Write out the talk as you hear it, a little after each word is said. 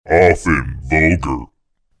often vulgar,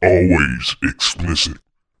 always explicit,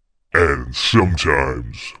 and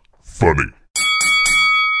sometimes funny.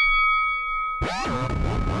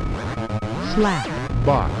 Slap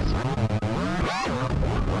Box.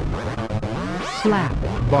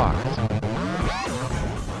 Slap Box.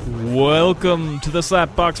 Welcome to the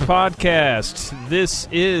Slapbox Podcast. This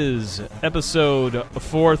is episode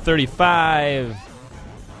 435.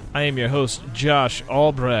 I am your host, Josh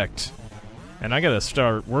Albrecht. And I gotta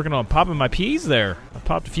start working on popping my peas there. I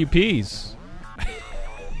popped a few peas.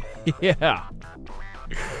 Yeah.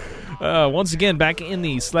 Once again, back in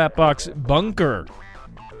the Slapbox bunker.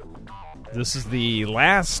 This is the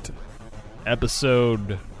last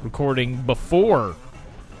episode recording before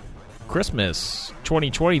Christmas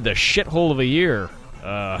 2020, the shithole of a year.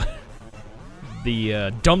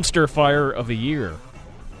 The dumpster fire of a year.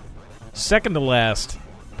 Second to last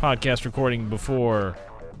podcast recording before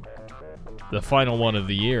the final one of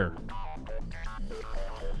the year.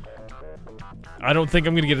 I don't think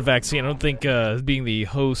I'm going to get a vaccine. I don't think being the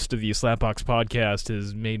host of the Slapbox podcast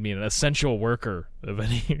has made me an essential worker of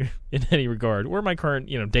in any regard, or my current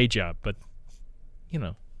day job. But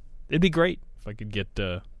it'd be great if I could get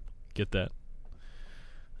that.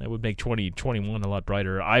 That would make 2021 a lot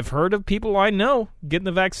brighter. I've heard of people I know getting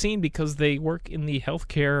the vaccine because they work in the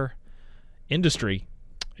healthcare industry,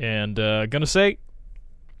 and gonna say,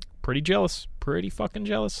 pretty jealous. Pretty fucking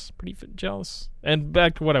jealous. And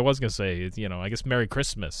back to what I was going to say, is, I guess Merry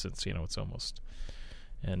Christmas, since, it's almost.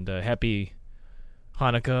 And Happy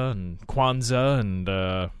Hanukkah and Kwanzaa and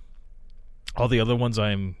all the other ones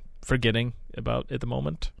I'm forgetting about at the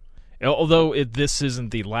moment. Although this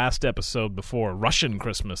isn't the last episode before Russian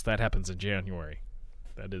Christmas. That happens in January.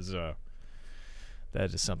 That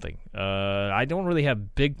is something. I don't really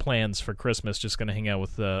have big plans for Christmas. Just going to hang out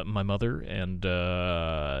with my mother and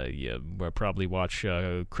we'll probably watch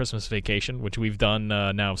Christmas Vacation, which we've done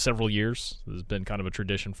now several years. This has been kind of a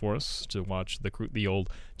tradition for us to watch the old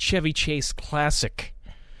Chevy Chase classic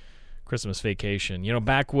Christmas Vacation.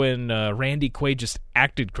 Back when Randy Quaid just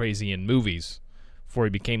acted crazy in movies before he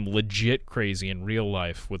became legit crazy in real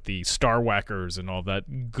life with the Star Whackers and all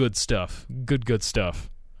that good stuff. Good stuff.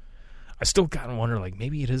 I still gotta wonder,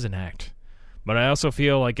 maybe it is an act. But I also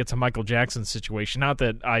feel like it's a Michael Jackson situation. Not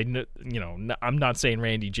that I'm not saying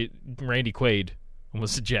Randy Quaid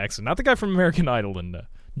was Jackson. Not the guy from American Idol and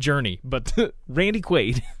Journey, but Randy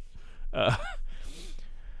Quaid.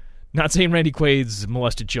 Not saying Randy Quaid's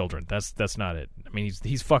molested children. That's not it. I mean,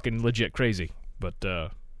 he's fucking legit crazy. But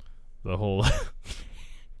the whole...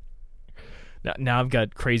 now I've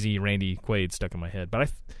got crazy Randy Quaid stuck in my head. But I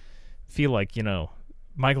feel like,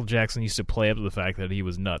 Michael Jackson used to play up to the fact that he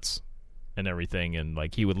was nuts and everything, and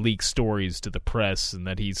he would leak stories to the press, and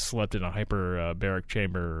that he slept in a hyperbaric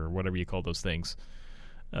chamber or whatever you call those things,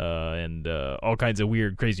 and all kinds of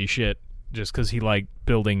weird, crazy shit, just because he liked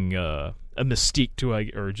building a mystique to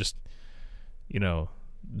or just the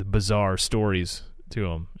bizarre stories to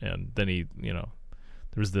him. And then he there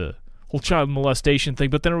was the whole child molestation thing,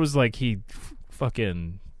 but then it was he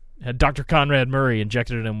fucking had Dr. Conrad Murray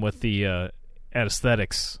injected him with the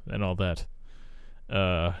anesthetics and all that.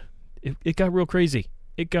 It got real crazy.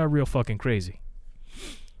 It got real fucking crazy.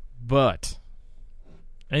 But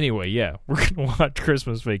anyway, yeah, we're gonna watch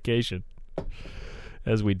Christmas Vacation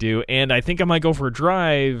as we do, and I think I might go for a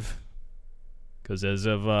drive because as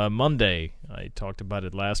of Monday, I talked about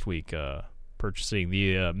it last week, purchasing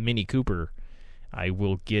the Mini Cooper. I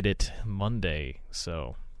will get it Monday,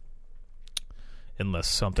 so unless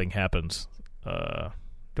something happens, don't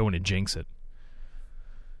want to jinx it.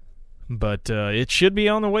 But it should be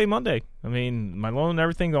on the way Monday. I mean, my loan and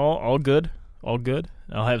everything, all good. All good.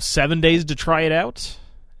 I'll have 7 days to try it out.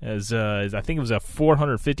 As I think it was a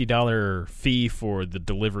 $450 fee for the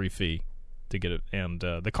delivery fee to get it. And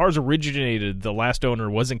the car's originated, the last owner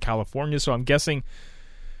was in California, so I'm guessing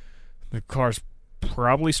the car's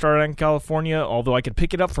probably started in California, although I could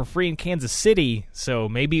pick it up for free in Kansas City, so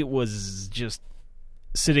maybe it was just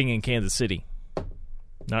sitting in Kansas City.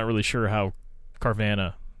 Not really sure how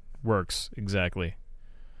Carvana works exactly,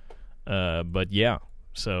 but yeah,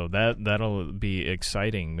 so that'll be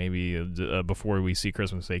exciting. Maybe before we see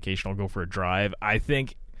Christmas Vacation, I'll go for a drive. I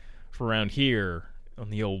think for around here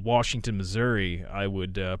on the old Washington, Missouri, I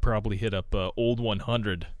would probably hit up Old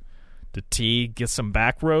 100 to T, get some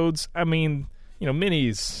back roads. I mean,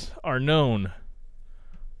 minis are known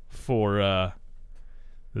for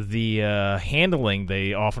the handling.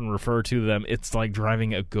 They often refer to them, it's like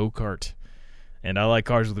driving a go-kart. And I like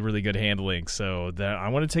cars with really good handling, so I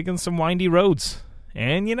want to take in some windy roads.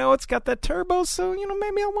 And, it's got that turbo, so,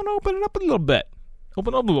 maybe I want to open it up a little bit.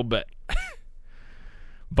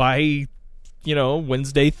 by,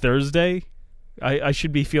 Wednesday, Thursday, I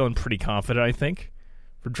should be feeling pretty confident, I think,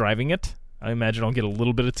 for driving it. I imagine I'll get a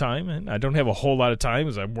little bit of time, and I don't have a whole lot of time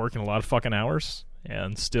as I'm working a lot of fucking hours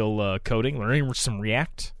and still coding, learning some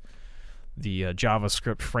React, the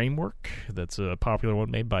JavaScript framework. That's a popular one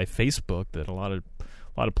made by Facebook that a lot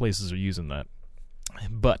of places are using that.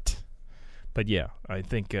 But yeah, I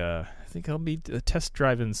think I'll be test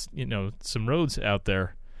driving, some roads out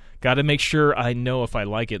there. Got to make sure I know if I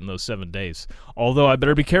like it in those 7 days. Although I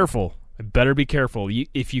better be careful.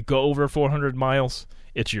 If you go over 400 miles,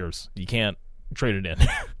 it's yours. You can't trade it in.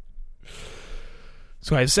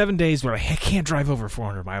 So I have 7 days where I can't drive over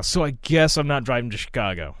 400 miles. So I guess I'm not driving to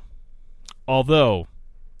Chicago. Although,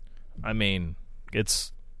 we're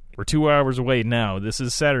 2 hours away now. This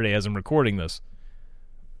is Saturday as I'm recording this.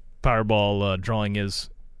 Powerball drawing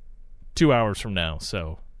is 2 hours from now.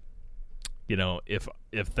 So,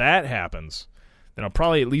 if that happens, then I'll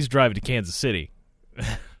probably at least drive to Kansas City.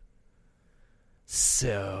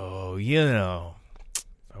 So, if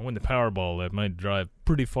I win the Powerball, I might drive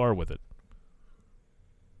pretty far with it.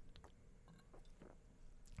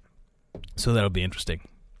 So that'll be interesting.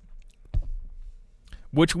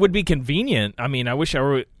 Which would be convenient. I wish I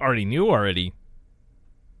already knew already.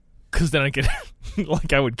 Because then I could,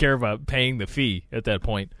 I would care about paying the fee at that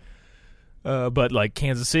point. But,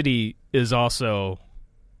 Kansas City is also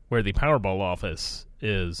where the Powerball office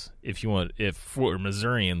is. If for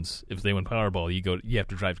Missourians, if they win Powerball, you have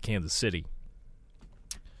to drive to Kansas City.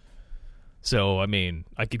 So,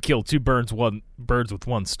 I could kill two birds with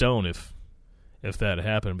one stone if that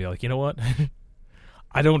happened. Be like, you know what?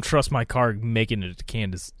 I don't trust my car making it to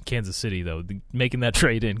Kansas City, though. Making that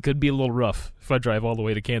trade in could be a little rough if I drive all the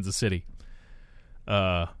way to Kansas City.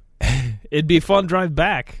 It'd be a fun drive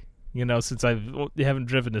back, since I haven't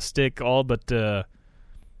driven a stick all but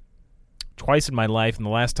twice in my life, and the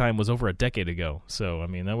last time was over a decade ago. So,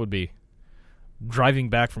 that would be driving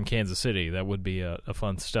back from Kansas City. That would be a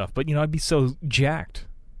fun stuff. But, I'd be so jacked.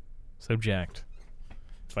 So jacked.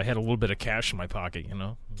 If I had a little bit of cash in my pocket,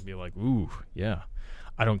 I'd be like, ooh, yeah.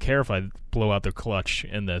 I don't care if I blow out the clutch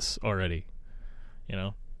in this already.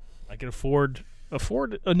 I could afford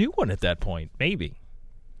a new one at that point, maybe.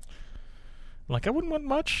 I wouldn't want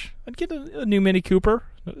much. I'd get a new Mini Cooper,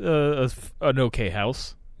 an okay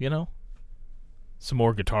house, Some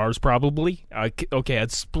more guitars, probably.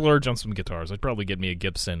 I'd splurge on some guitars. I'd probably get me a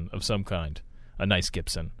Gibson of some kind, a nice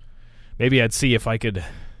Gibson. Maybe I'd see if I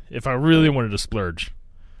really wanted to splurge.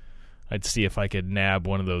 I'd see if I could nab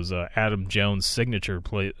one of those Adam Jones signature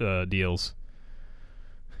deals.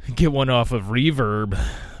 Get one off of Reverb,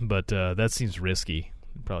 but that seems risky.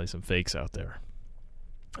 Probably some fakes out there.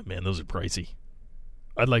 Man, those are pricey.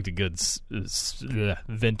 I'd like a good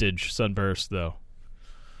vintage Sunburst, though.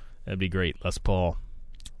 That'd be great. Les Paul.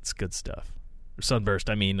 It's good stuff. Or Sunburst,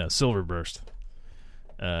 Silverburst.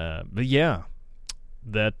 But yeah,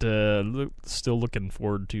 still looking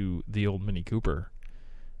forward to the old Mini Cooper.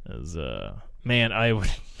 As man, I would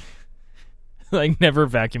never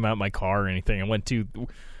vacuum out my car or anything.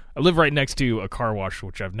 I live right next to a car wash,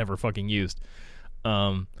 which I've never fucking used.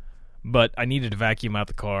 But I needed to vacuum out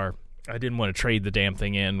the car. I didn't want to trade the damn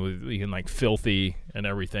thing in with even filthy and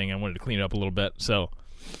everything. I wanted to clean it up a little bit, so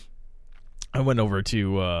I went over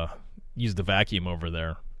to use the vacuum over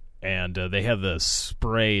there, and they have the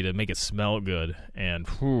spray to make it smell good. And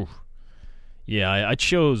whew, yeah, I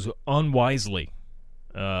chose unwisely.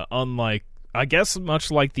 Unlike, I guess,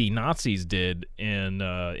 much like the Nazis did in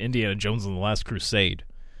Indiana Jones and the Last Crusade,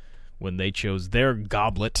 when they chose their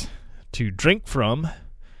goblet to drink from,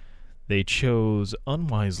 they chose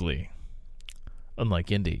unwisely.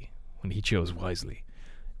 Unlike Indy, when he chose wisely.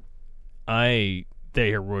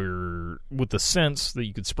 They were, with the scents that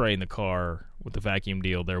you could spray in the car with the vacuum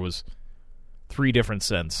deal, there was 3 different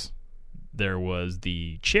scents. There was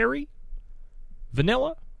the cherry,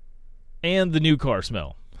 vanilla, and the new car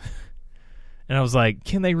smell. And I was like,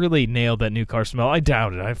 can they really nail that new car smell? I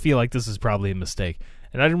doubt it. I feel like this is probably a mistake.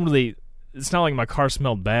 And I didn't really, it's not like my car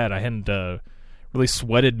smelled bad. I hadn't really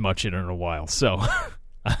sweated much in it in a while. So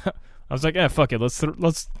I was like, fuck it.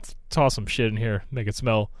 Let's toss some shit in here, make it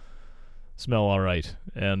smell all right.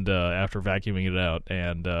 And after vacuuming it out,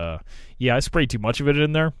 and yeah, I sprayed too much of it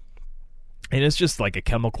in there. And it's just like a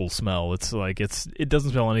chemical smell. It's like it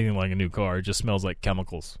doesn't smell anything like a new car. It just smells like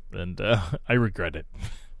chemicals, and I regret it.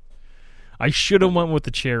 I should have went with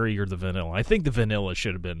the cherry or the vanilla. I think the vanilla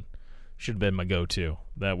should have been my go-to.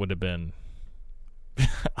 That would have been.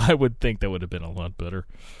 I would think that would have been a lot better.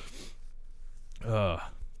 Now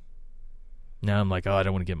I'm like, I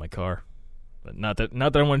don't want to get my car, but not that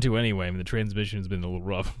I want to anyway. The transmission has been a little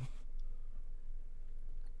rough.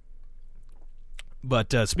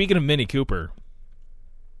 But speaking of Mini Cooper,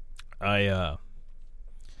 I've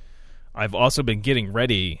also been getting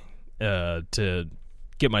ready to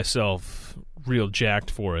get myself real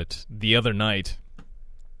jacked for it. The other night,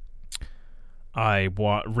 I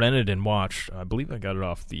rented and watched. I believe I got it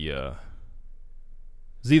off the. It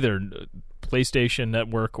was either PlayStation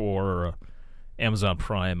Network or Amazon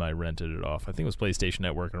Prime. I rented it off. I think it was PlayStation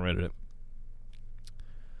Network. And rented it.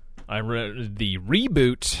 I rented the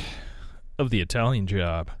reboot of The Italian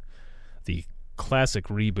Job, the classic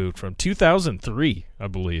reboot from 2003, I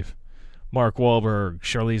believe. Mark Wahlberg,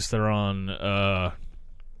 Charlize Theron,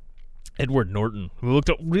 Edward Norton, who looked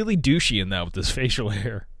really douchey in that with his facial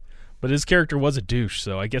hair. But his character was a douche,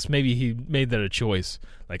 so I guess maybe he made that a choice.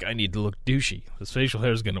 Like, I need to look douchey. This facial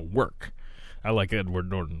hair is going to work. I like Edward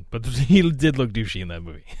Norton, but he did look douchey in that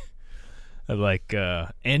movie. I like,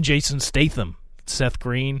 and Jason Statham, Seth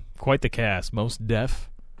Green, quite the cast. Most Def.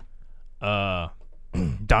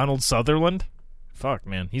 Donald Sutherland. Fuck,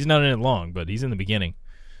 man. He's not in it long, but he's in the beginning.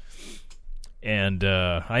 And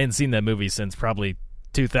I hadn't seen that movie since probably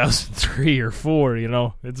 2003 or 4, you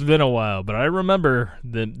know. It's been a while, but I remember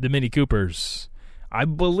the Mini Coopers. I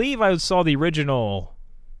believe I saw the original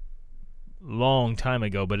long time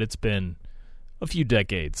ago, but it's been a few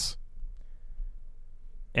decades.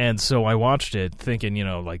 And so I watched it thinking, you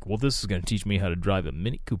know, like, well, this is going to teach me how to drive a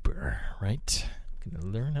Mini Cooper, right? I'm going to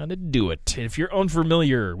learn how to do it. And if you're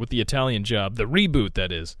unfamiliar with The Italian Job, the reboot,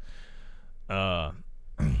 that is,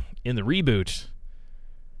 in the reboot,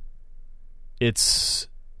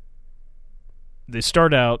 they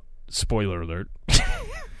start out, spoiler alert,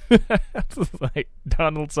 like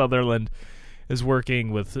Donald Sutherland is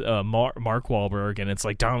working with Mark Wahlberg, and it's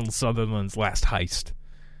like Donald Sutherland's last heist.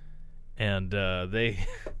 And they're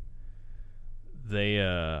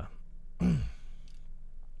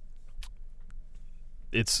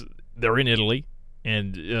in Italy,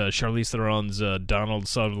 and Charlize Theron's Donald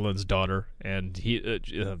Sutherland's daughter, and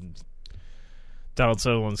Donald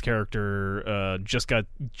Sutherland's character just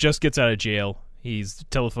gets out of jail. He's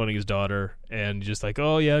telephoning his daughter, and just like,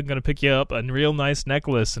 oh yeah, I'm gonna pick you up a real nice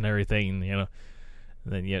necklace and everything, you know.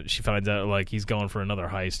 And then yet she finds out like he's going for another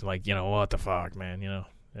heist, like, you know, what the fuck, man, you know.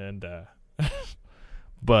 And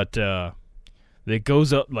but it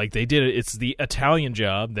goes up like they did it. It's The Italian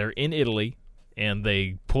Job. They're in Italy, and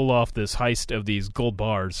they pull off this heist of these gold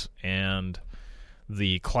bars, and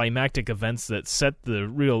the climactic events that set the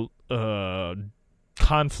real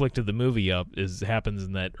conflict of the movie up happens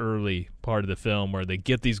in that early part of the film where they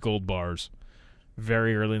get these gold bars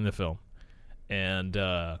very early in the film, and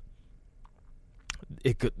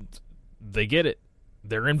they get it.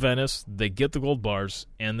 They're in Venice. They get the gold bars,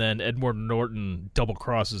 and then Edward Norton double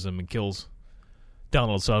crosses him and kills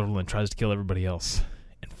Donald Sutherland. Tries to kill everybody else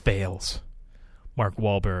and fails. Mark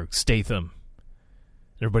Wahlberg, Statham,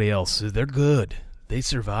 everybody else, they're good. They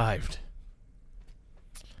survived.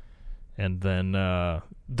 And then the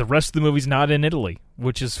rest of the movie's not in Italy,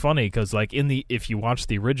 which is funny because, like, if you watch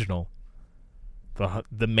the original,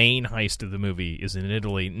 the main heist of the movie is in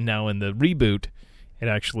Italy. Now in the reboot, it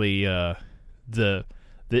actually the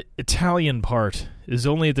Italian part is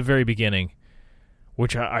only at the very beginning,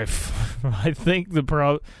 which I think they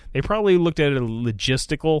probably looked at it a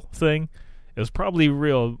logistical thing. It was probably a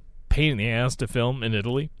real pain in the ass to film in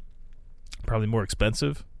Italy, probably more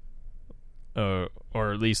expensive, or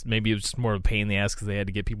at least maybe it was just more of a pain in the ass because they had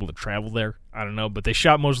to get people to travel there. I don't know, but they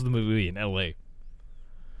shot most of the movie in L.A.,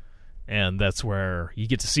 and that's where you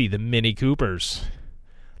get to see the Mini Coopers.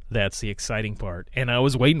 That's the exciting part. And I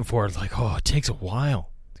was waiting for it, like, oh, it takes a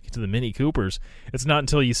while to get to the Mini Coopers. It's not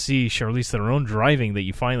until you see Charlize Theron driving that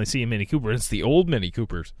you finally see a Mini Cooper. It's the old Mini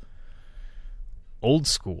Coopers. Old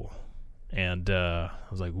school. And I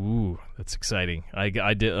was like, ooh, that's exciting.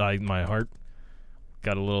 My heart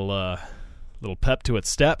got a little pep to its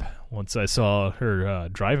step once I saw her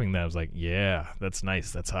driving that. I was like, yeah, that's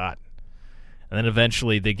nice. That's hot. And then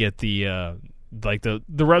eventually they get the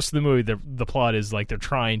rest of the movie, the plot is like they're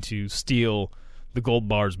trying to steal the gold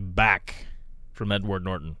bars back from Edward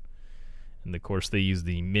Norton. And, of course, they use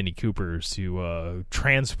the Mini Coopers to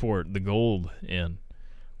transport the gold in,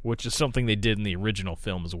 which is something they did in the original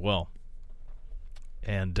film as well.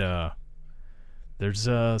 And there's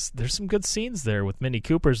some good scenes there with Mini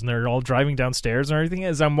Coopers, and they're all driving downstairs and everything.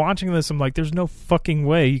 As I'm watching this, I'm like, there's no fucking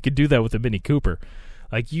way you could do that with a Mini Cooper.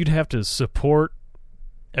 Like, you'd have to support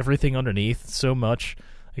everything underneath so much.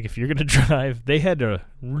 Like, if you're going to drive, they had to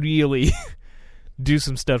really do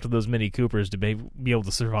some stuff to those Mini Coopers to be able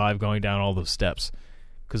to survive going down all those steps.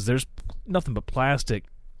 Because there's nothing but plastic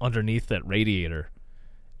underneath that radiator.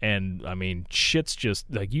 And, I mean, shit's just,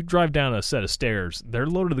 like, you drive down a set of stairs, they're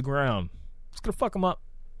low to the ground. It's gonna fuck him up.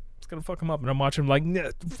 It's gonna fuck him up. And I'm watching like,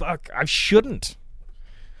 fuck, I shouldn't.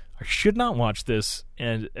 I should not watch this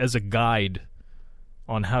and as a guide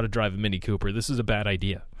on how to drive a Mini Cooper. This is a bad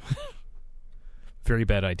idea. Very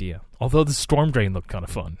bad idea. Although the storm drain looked kind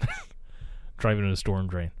of fun. Driving in a storm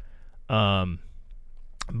drain.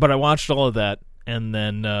 But I watched all of that, and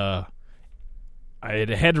then I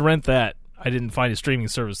had to rent that. I didn't find a streaming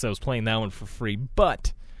service that was playing that one for free.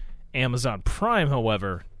 But Amazon Prime,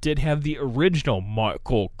 however, did have the original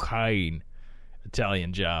Michael Caine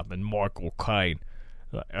Italian Job. And Michael Caine...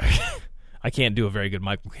 I can't do a very good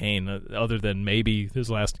Michael Caine other than maybe his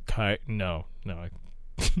last No.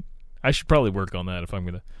 I should probably work on that if I'm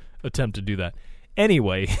going to attempt to do that.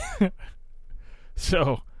 Anyway,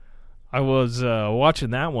 so I was watching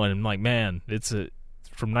that one and I'm like, man, it's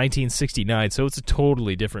from 1969, so it's a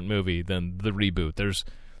totally different movie than the reboot. There's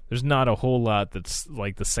not a whole lot that's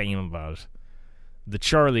like the same about it. The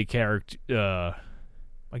Charlie character,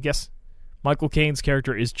 I guess Michael Caine's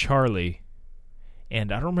character is Charlie.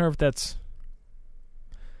 And I don't remember if that's...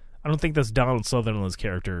 I don't think that's Donald Sutherland's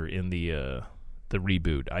character in the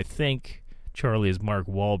reboot. I think Charlie is Mark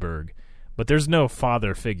Wahlberg. But there's no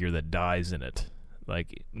father figure that dies in it,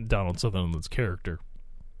 like Donald Sutherland's character.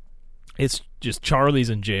 It's just Charlie's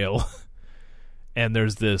in jail. And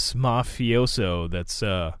there's this mafioso that's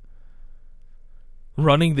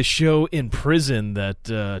running the show in prison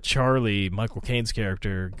that Charlie, Michael Caine's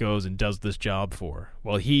character, goes and does this job for.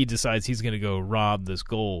 Well, he decides he's going to go rob this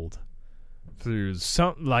gold through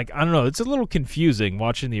some, like, I don't know, it's a little confusing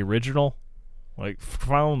watching the original. Like,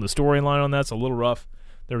 following the storyline on that's a little rough.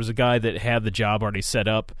 There was a guy that had the job already set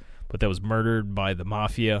up, but that was murdered by the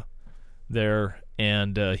mafia there,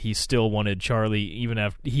 and he still wanted Charlie, even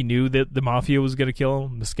after he knew that the mafia was going to kill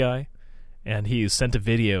him, this guy. And he sent a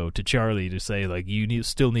video to Charlie to say, like, you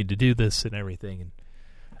still need to do this and everything. And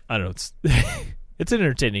I don't know, it's it's an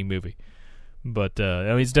entertaining movie. But,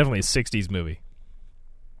 I mean, it's definitely a 60s movie.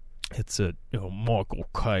 It's Michael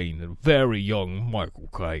Caine, a very young Michael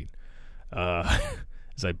Caine.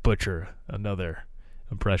 As I butcher another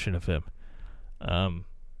impression of him.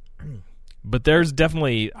 But there's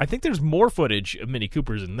definitely, I think there's more footage of Mini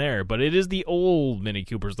Coopers in there, but it is the old Mini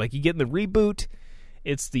Coopers. Like, you get in the reboot...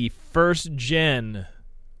 It's the first gen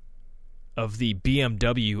of the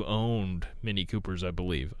BMW-owned Mini Coopers, I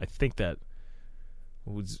believe. I think that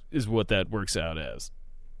is what that works out as.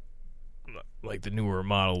 Like the newer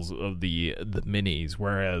models of the Minis,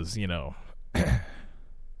 whereas, you know,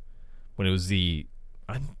 when it was I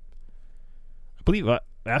believe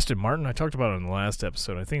Aston Martin, I talked about it in the last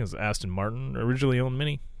episode. I think it was Aston Martin originally owned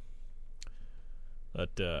Mini.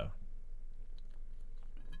 But,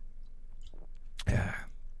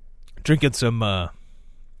 drinking some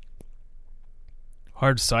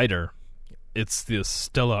hard cider. It's the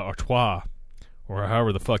Stella Artois, or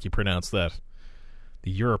however the fuck you pronounce that. The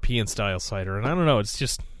European style cider. And I don't know, it's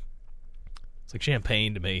like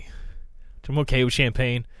champagne to me. I'm okay with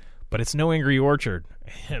champagne, but it's no Angry Orchard.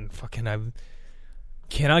 And fucking I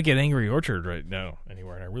cannot get Angry Orchard right now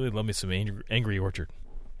anywhere. And I really love me some Angry Orchard.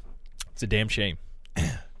 It's a damn shame.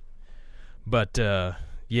 But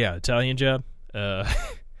yeah, Italian Job.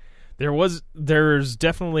 There's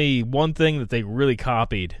definitely one thing that they really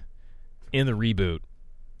copied in the reboot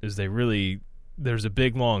is there's a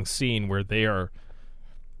big long scene where they are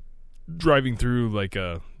driving through like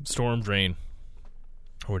a storm drain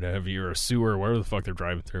or whatever, or a sewer, whatever the fuck they're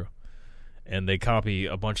driving through, and they copy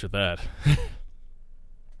a bunch of that.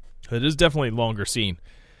 It is definitely a longer scene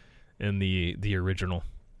in the original.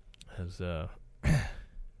 As I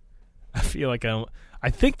feel like I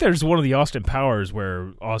think there's one of the Austin Powers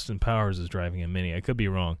where Austin Powers is driving a Mini. I could be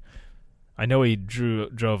wrong. I know he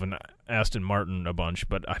drove an Aston Martin a bunch,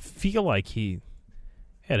 but I feel like he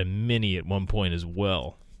had a Mini at one point as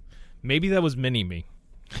well. Maybe that was Mini-Me.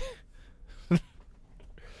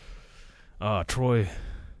 Troy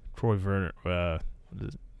Verner.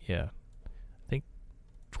 Yeah. I think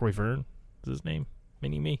Troy Vern is his name.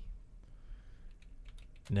 Mini-Me.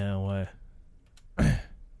 Now,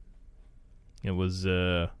 it was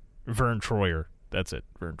Vern Troyer. That's it,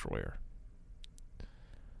 Vern Troyer.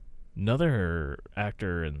 Another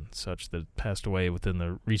actor and such that passed away within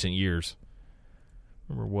the recent years.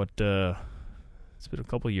 Remember what, it's been a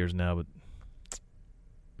couple of years now, but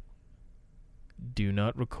do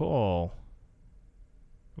not recall.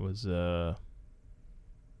 It was,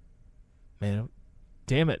 man,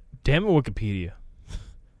 damn it, Wikipedia.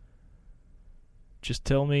 Just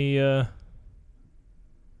tell me,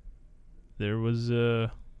 there was, yeah,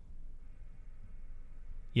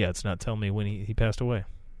 it's not telling me when he passed away.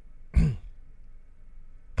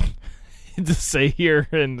 To say here,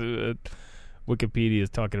 and Wikipedia is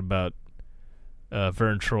talking about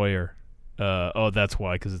Vern Troyer. That's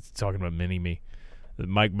why, because it's talking about Mini-Me.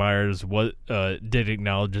 Mike Myers did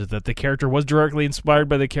acknowledge that the character was directly inspired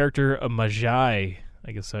by the character of Magi,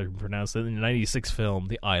 I guess I can pronounce it, in the 1996 film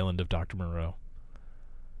The Island of Dr. Moreau,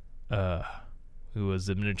 who was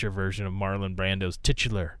the miniature version of Marlon Brando's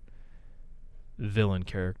titular villain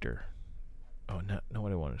character. Oh, not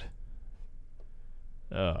what I wanted.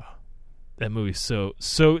 That movie's so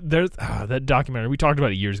there's that documentary. We talked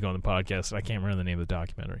about it years ago on the podcast, and I can't remember the name of the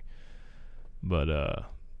documentary. But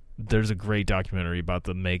there's a great documentary about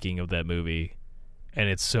the making of that movie, and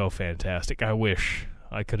it's so fantastic. I wish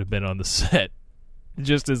I could have been on the set,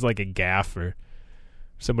 just as like a gaff or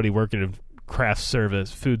somebody working in craft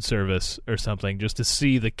service, food service or something, just to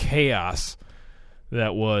see the chaos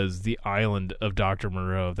that was The Island of Dr.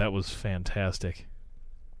 Moreau. That was fantastic.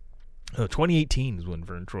 2018 is when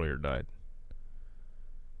Vern Troyer died.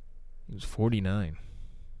 He was 49.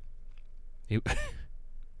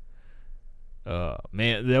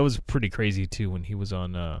 Man, that was pretty crazy too when he was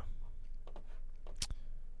on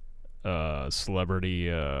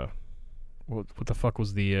Celebrity. What the fuck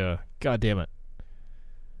was the? God damn it!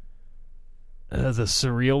 The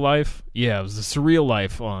Surreal Life. Yeah, it was the Surreal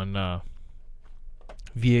Life on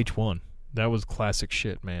VH1. That was classic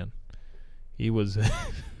shit, man. He was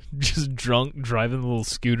just drunk driving the little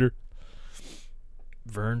scooter.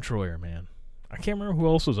 Vern Troyer, man. I can't remember who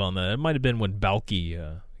else was on that. It might have been when Balky,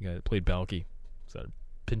 the guy that played Balky. Is that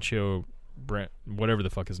Pinchot Brent, whatever the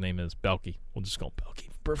fuck his name is, Balky. We'll just call him Balky.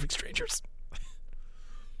 Perfect Strangers.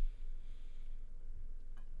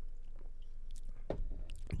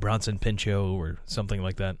 Bronson Pinchot or something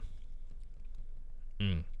like that.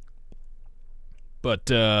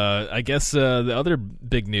 But I guess the other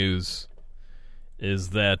big news is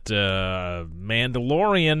that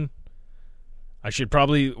Mandalorian. I should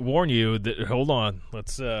probably warn you that. Hold on,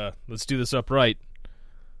 let's do this upright.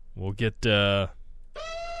 We'll get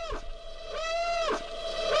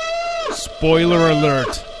spoiler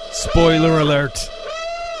alert. Spoiler alert.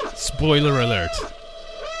 Spoiler alert.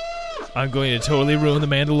 I'm going to totally ruin The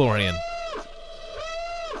Mandalorian.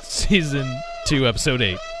 Season 2, Episode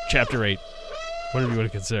 8, Chapter 8, whatever you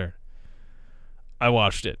want to consider. I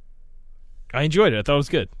watched it. I enjoyed it. I thought it was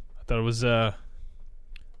good. I thought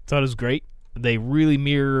it was great. They really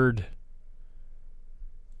mirrored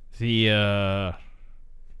the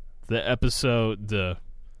episode,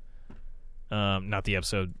 not the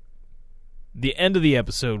episode. The end of the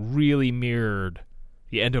episode really mirrored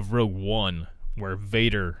the end of Rogue One, where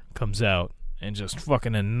Vader comes out and just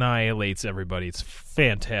fucking annihilates everybody. It's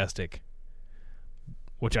fantastic.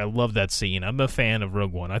 Which I love that scene. I'm a fan of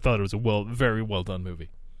Rogue One. I thought it was a very well done movie.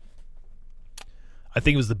 I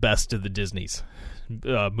think it was the best of the Disney's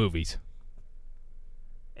movies.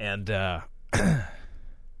 And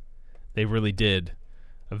they really did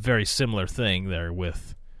a very similar thing there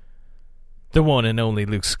with the one and only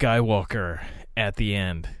Luke Skywalker at the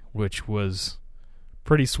end, which was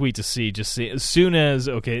pretty sweet to see. Just see, as soon as,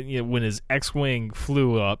 when his X-Wing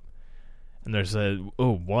flew up, and there's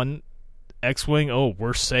one X-Wing,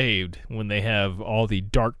 we're saved, when they have all the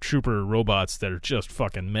Dark Trooper robots that are just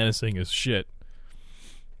fucking menacing as shit.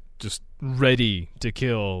 Just ready to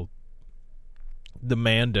kill the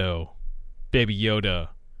Mando, Baby Yoda,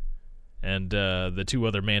 and the two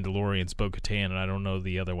other Mandalorians, Bo-Katan, and I don't know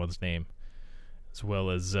the other one's name, as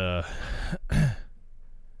well as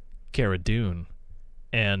Cara Dune.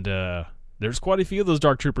 And there's quite a few of those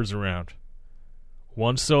Dark Troopers around.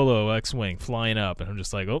 One solo X-Wing flying up, and I'm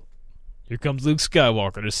just like, here comes Luke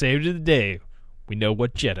Skywalker to save the day. We know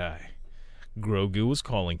what Jedi Grogu was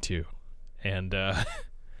calling to. And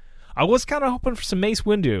I was kind of hoping for some Mace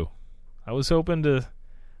Windu.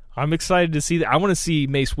 I'm excited to see that. I want to see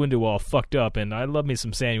Mace Windu all fucked up, and I love me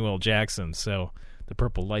some Samuel L. Jackson, so the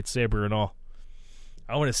purple lightsaber and all.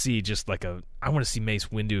 I want to see Mace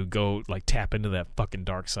Windu go, tap into that fucking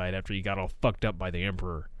dark side after he got all fucked up by the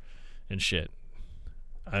Emperor and shit.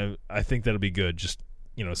 I think that'll be good. Just,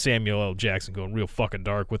 Samuel L. Jackson going real fucking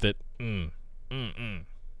dark with it.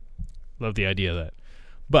 Love the idea of that.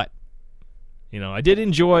 But, I did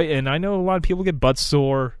enjoy, and I know a lot of people get butt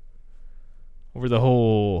sore over the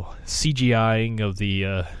whole CGIing of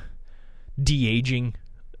the de-aging,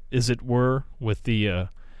 as it were, with the...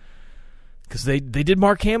 Because they did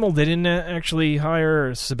Mark Hamill. They didn't actually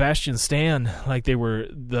hire Sebastian Stan like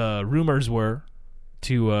the rumors were,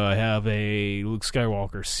 to have a Luke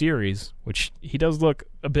Skywalker series, which he does look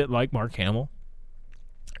a bit like Mark Hamill.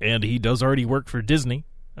 And he does already work for Disney.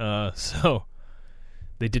 So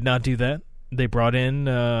they did not do that. They brought in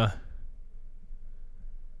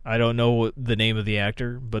I don't know the name of the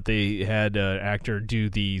actor, but they had an actor do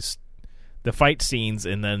the fight scenes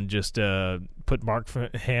and then just put Mark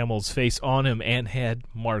Hamill's face on him and had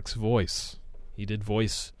Mark's voice. He did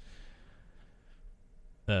voice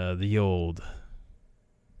the old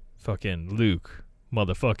fucking Luke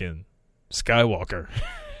motherfucking Skywalker.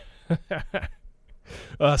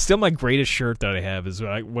 Still my greatest shirt that I have is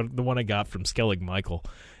the one I got from Skellig Michael,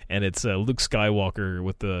 and it's Luke Skywalker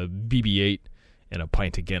with the BB-8 and a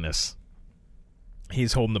pint of Guinness.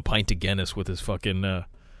 He's holding the pint of Guinness with his fucking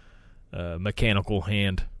mechanical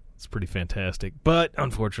hand. It's pretty fantastic. But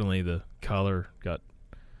unfortunately, the collar got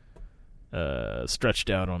stretched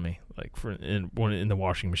out on me, like in the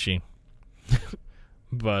washing machine.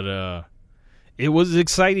 But it was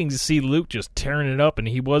exciting to see Luke just tearing it up, and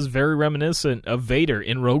he was very reminiscent of Vader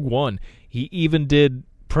in Rogue One. He even did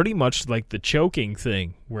pretty much like the choking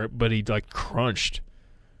thing, but he like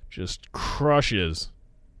just crushes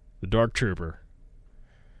the Dark Trooper.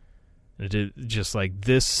 And it did just like,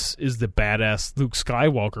 this is the badass Luke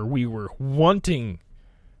Skywalker we were wanting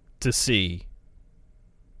to see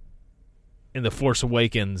in The Force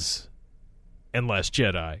Awakens and Last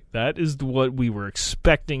Jedi. That is what we were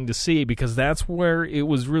expecting to see, because that's where it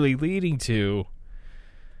was really leading to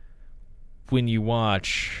when you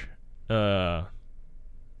watch Return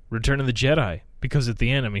of the Jedi. Because at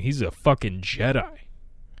the end, I mean, he's a fucking Jedi.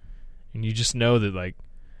 And you just know that, like,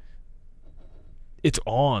 it's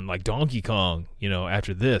on, like Donkey Kong,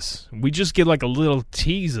 after this. We just get, like, a little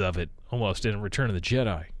tease of it, almost, in Return of the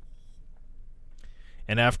Jedi.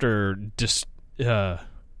 And after just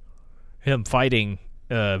him fighting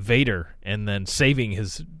Vader and then saving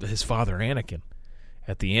his father, Anakin,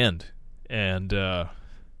 at the end, and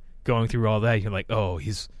going through all that, you're like, oh,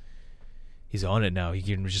 he's on it now. You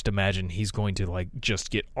can just imagine he's going to, like,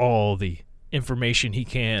 just get all the information he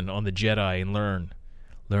can on the Jedi and learn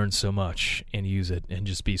so much and use it and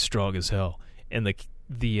just be strong as hell. And the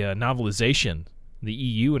novelization, the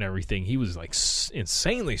EU and everything, he was like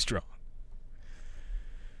insanely strong.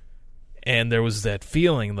 And there was that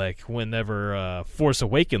feeling like whenever Force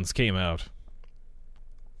Awakens came out,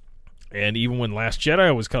 and even when Last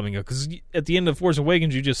Jedi was coming up, because at the end of Force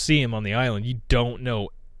Awakens you just see him on the island, you don't know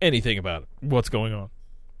anything about it, what's going on.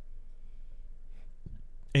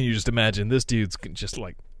 And you just imagine this dude's just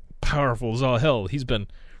like powerful as all hell. He's been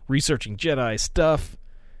researching Jedi stuff,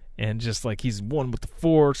 and just like he's one with the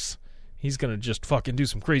Force. He's gonna just fucking do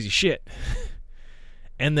some crazy shit.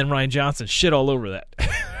 And then Rian Johnson shit all over that.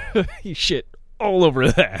 He shit all over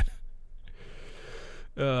that.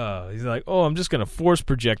 He's like, oh, I'm just gonna force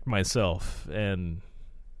project myself and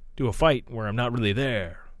do a fight where I'm not really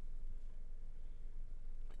there.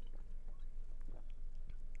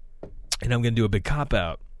 And I'm going to do a big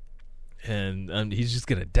cop-out. And he's just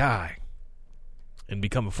going to die. And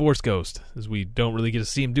become a Force ghost. As we don't really get to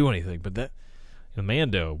see him do anything. But that,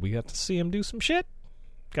 Mando, we got to see him do some shit.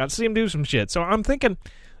 Got to see him do some shit. So I'm thinking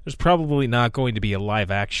there's probably not going to be a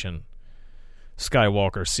live-action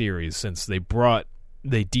Skywalker series. Since they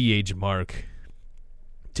de-aged Mark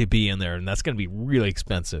to be in there. And that's going to be really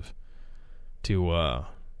expensive to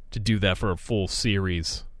do that for a full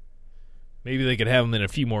series. Maybe they could have him in a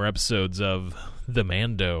few more episodes of The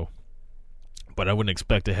Mando, but I wouldn't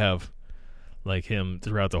expect to have like him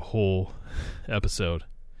throughout the whole episode.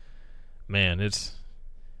 Man, it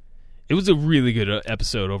was a really good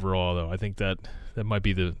episode overall, though. I think that might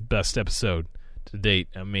be the best episode to date.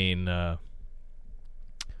 I mean, I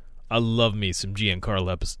love me some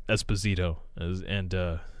Giancarlo Esposito as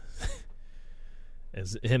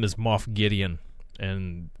him as Moff Gideon,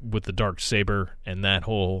 and with the Darksaber and that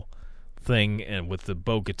whole thing, and with the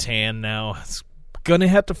Bo-Katan now, it's gonna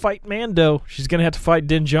have to fight Mando. She's gonna have to fight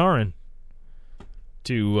Din Djarin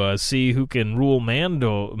to see who can rule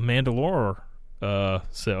Mandalore.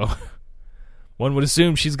 So one would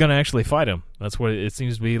assume she's gonna actually fight him. That's what it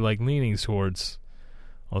seems to be like leaning towards.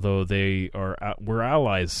 Although we're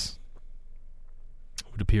allies,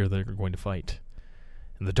 it would appear they're going to fight.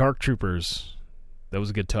 And the Dark Troopers, that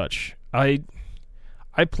was a good touch.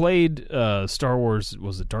 I played Star Wars,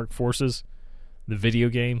 was it Dark Forces, the video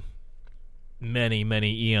game, many,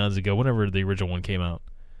 many eons ago, whenever the original one came out.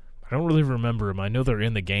 I don't really remember them. I know they're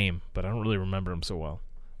in the game, but I don't really remember them so well.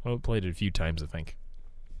 I played it a few times, I think.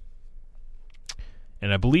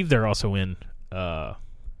 And I believe they're also in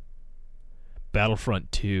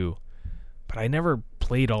Battlefront 2, but I never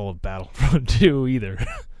played all of Battlefront 2 either.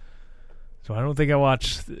 So I don't think I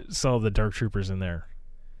saw the Dark Troopers in there.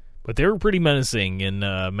 But they were pretty menacing in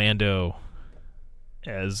Mando,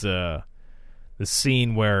 as the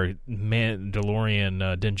scene where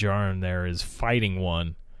Mandalorian Din Djarin there is fighting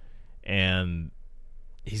one, and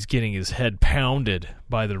he's getting his head pounded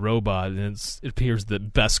by the robot, and it appears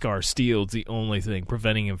that Beskar Steel is the only thing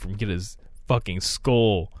preventing him from getting his fucking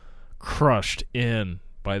skull crushed in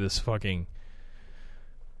by this fucking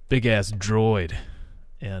big-ass droid.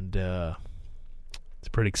 And it's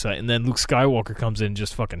pretty exciting. And then Luke Skywalker comes in and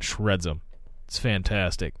just fucking shreds him. It's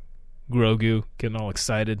fantastic. Grogu getting all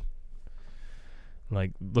excited,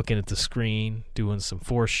 like looking at the screen, doing some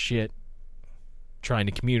Force shit, trying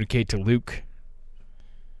to communicate to Luke.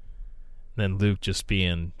 Then Luke just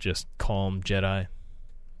being just calm Jedi,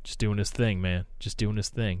 just doing his thing, man, just doing his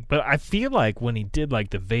thing. But I feel like when he did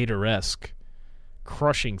like the Vader-esque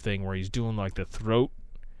crushing thing, where he's doing like the throat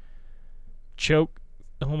choke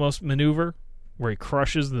almost maneuver, where he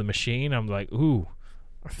crushes the machine, I'm like, ooh,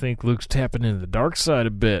 I think Luke's tapping into the dark side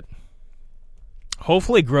a bit.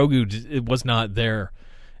 Hopefully Grogu was not there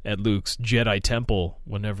at Luke's Jedi Temple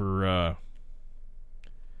whenever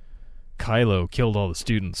Kylo killed all the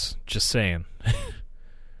students. Just saying.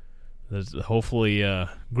 Hopefully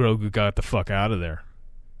Grogu got the fuck out of there.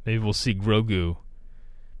 Maybe we'll see Grogu.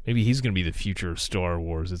 Maybe he's going to be the future of Star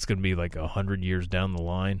Wars. It's going to be like 100 years down the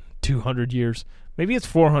line. 200 years. Maybe it's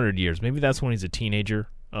 400 years. Maybe that's when he's a teenager.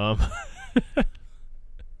 Maybe.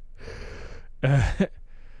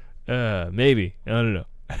 I don't know.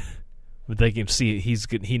 But they can see it. He's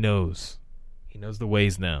good. He knows. He knows the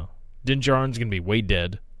ways now. Din Djarin's going to be way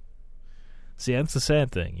dead. See, that's the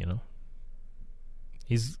sad thing, you know.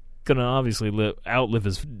 He's going to obviously outlive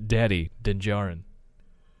his daddy, Din Djarin.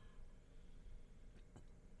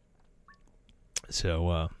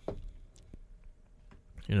 So,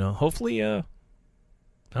 you know, hopefully, I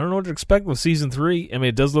don't know what to expect with Season 3. I mean,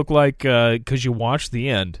 it does look like, because you watch the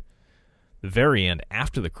end, the very end,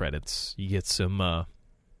 after the credits, you get some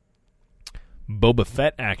Boba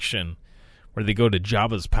Fett action, where they go to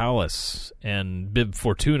Jabba's palace, and Bib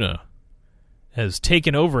Fortuna has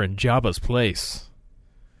taken over in Jabba's place.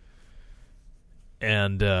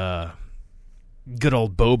 And good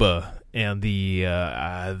old Boba and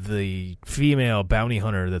the female bounty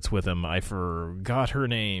hunter that's with him, I forgot her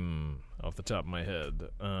name off the top of my head.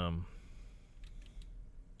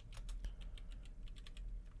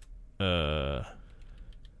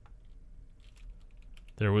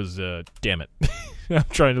 There was damn it. I'm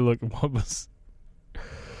trying to look at what was.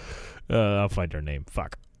 I'll find her name.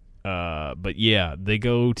 Fuck. But yeah, they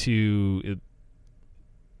go to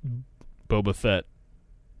Boba Fett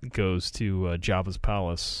goes to Jabba's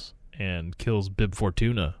palace and kills Bib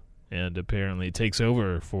Fortuna, and apparently takes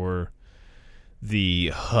over for the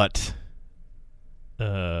Hutt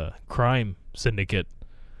crime syndicate.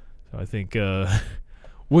 So I think,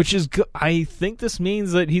 which is I think this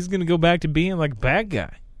means that he's going to go back to being like a bad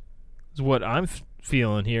guy. Is what I'm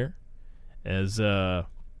feeling here, as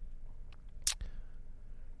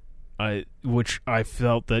which I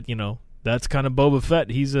felt that, you know, that's kind of Boba Fett.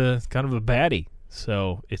 He's a kind of a baddie,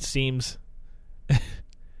 so it seems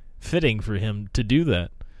fitting for him to do that.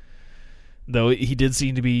 Though he did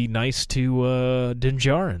seem to be nice to Din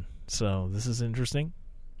Djarin, so this is interesting.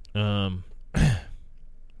 But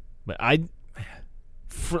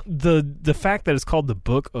the fact that it's called the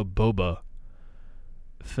Book of Boba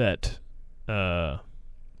Fett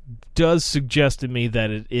does suggest to me that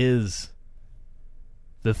it is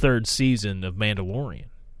the third season of Mandalorian,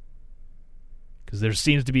 because there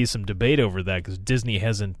seems to be some debate over that, because Disney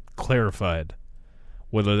hasn't clarified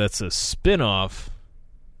whether that's a spin-off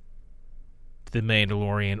to The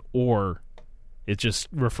Mandalorian or it's just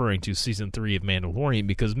referring to Season 3 of Mandalorian,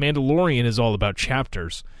 because Mandalorian is all about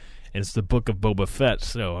chapters, and it's the Book of Boba Fett.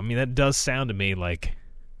 So, I mean, that does sound to me like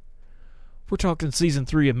we're talking Season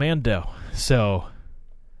 3 of Mando. So,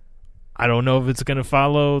 I don't know if it's going to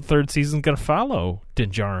follow, third season's going to follow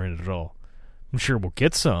Din Djarin at all. I'm sure we'll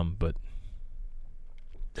get some, but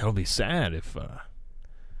that'll be sad if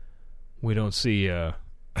we don't see, you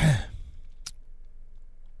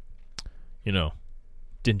know,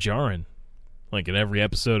 Din Djarin like in every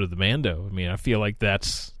episode of the Mando. I mean, I feel like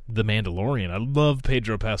that's the Mandalorian. I love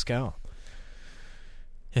Pedro Pascal.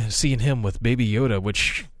 And seeing him with Baby Yoda,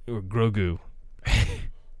 or Grogu,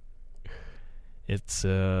 it's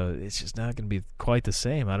just not going to be quite the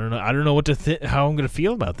same. I don't know what to how I'm going to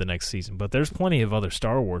feel about the next season. But there's plenty of other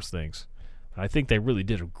Star Wars things. I think they really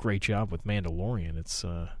did a great job with Mandalorian. It's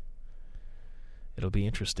it'll be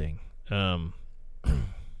interesting. But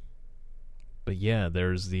yeah,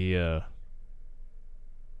 there's the.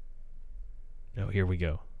 Oh, here we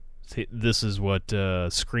go. This is what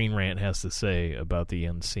Screen Rant has to say about the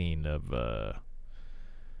end scene of The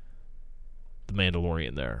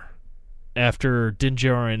Mandalorian there. After Din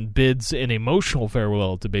Djarin bids an emotional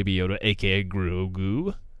farewell to Baby Yoda, a.k.a.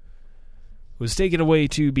 Grogu, was taken away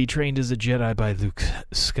to be trained as a Jedi by Luke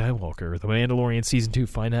Skywalker. The Mandalorian Season 2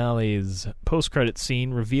 finale's post-credit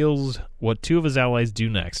scene reveals what two of his allies do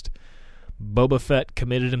next. Boba Fett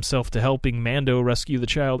committed himself to helping Mando rescue the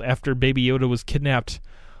child after Baby Yoda was kidnapped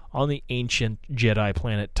on the ancient Jedi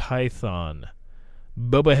planet Tython.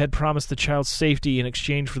 Boba had promised the child's safety in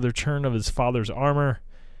exchange for the return of his father's armor,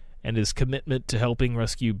 and his commitment to helping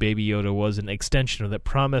rescue Baby Yoda was an extension of that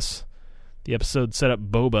promise. The episode set up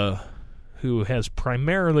Boba, who has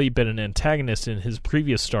primarily been an antagonist in his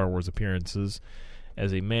previous Star Wars appearances,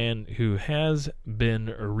 as a man who has been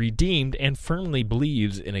redeemed and firmly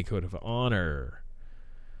believes in a code of honor.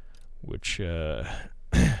 Which, I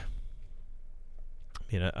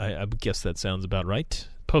guess that sounds about right.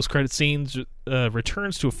 Post-credit scenes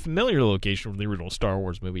returns to a familiar location from the original Star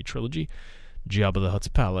Wars movie trilogy, Jabba the Hutt's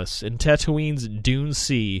palace. In Tatooine's Dune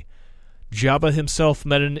Sea, Jabba himself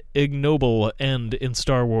met an ignoble end in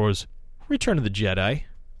Star Wars Return of the Jedi,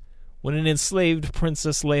 when an enslaved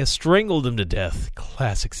Princess Leia strangled him to death.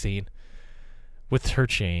 Classic scene. With her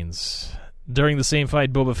chains. During the same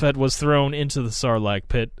fight, Boba Fett was thrown into the Sarlacc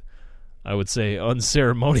pit, I would say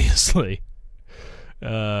unceremoniously,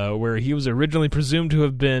 where he was originally presumed to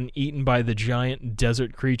have been eaten by the giant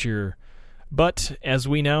desert creature, but, as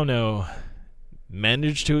we now know,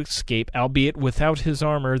 managed to escape, albeit without his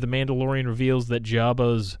armor. The Mandalorian reveals that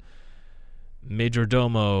Jabba's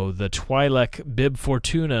Majordomo, the Twi'lek Bib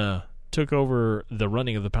Fortuna, took over the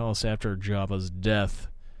running of the palace after Jabba's death.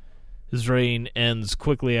 His reign ends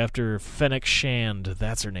quickly after Fennec Shand,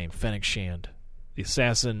 that's her name, Fennec Shand, the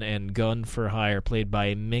assassin and gun for hire, played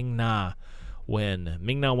by Ming-Na Wen.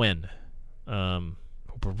 Ming-Na Wen, hope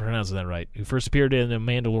I'm pronouncing that right, who first appeared in The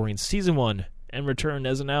Mandalorian Season 1 and returned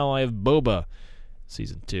as an ally of Boba.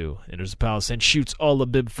 Season 2, enters the palace and shoots all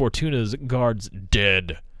of Bib Fortuna's guards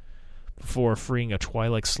dead before freeing a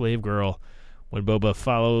Twi'lek slave girl. When Boba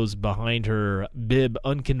follows behind her, Bib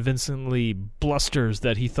unconvincingly blusters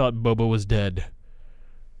that he thought Boba was dead.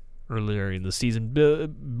 Earlier in the season,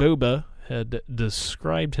 Boba had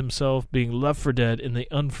described himself being left for dead in the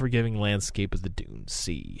unforgiving landscape of the Dune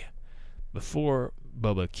Sea. Before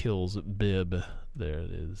Boba kills Bib, there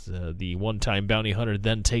it is, the one-time bounty hunter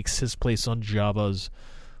then takes his place on Jabba's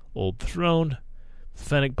old throne.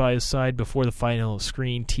 Fennec by his side before the final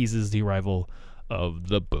screen teases the arrival of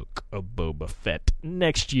the Book of Boba Fett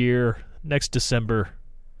next year, next December.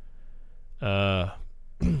 So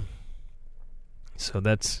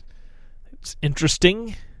it's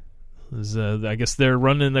interesting. I guess they're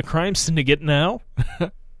running the crime syndicate now.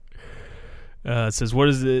 It says, what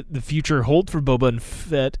does the future hold for Boba and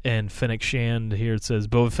Fett and Fennec Shand? Here it says,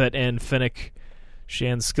 Boba Fett and Fennec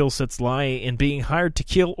Shand's skill sets lie in being hired to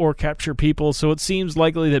kill or capture people, so it seems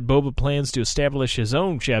likely that Boba plans to establish his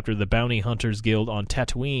own chapter of the Bounty Hunters Guild on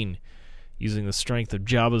Tatooine, using the strength of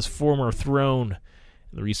Jabba's former throne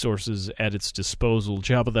and the resources at its disposal.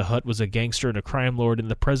 Jabba the Hutt was a gangster and a crime lord, and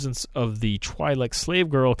the presence of the Twi'lek slave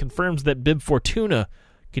girl confirms that Bib Fortuna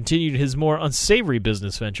continued his more unsavory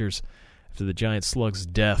business ventures after the giant slug's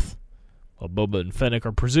death. While Boba and Fennec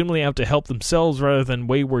are presumably out to help themselves rather than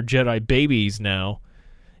wayward Jedi babies now,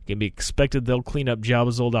 it can be expected they'll clean up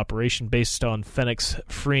Jabba's old operation based on Fennec's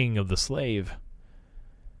freeing of the slave.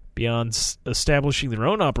 Beyond establishing their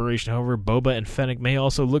own operation, however, Boba and Fennec may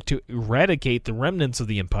also look to eradicate the remnants of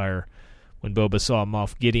the Empire. When Boba saw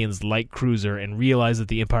Moff Gideon's light cruiser and realized that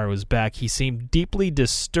the Empire was back, he seemed deeply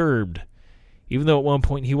disturbed, even though at one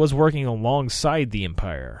point he was working alongside the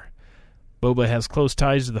Empire. Boba has close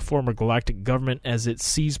ties to the former galactic government as it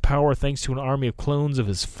seized power thanks to an army of clones of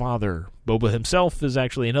his father. Boba himself is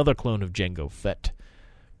actually another clone of Jango Fett.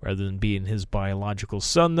 Rather than being his biological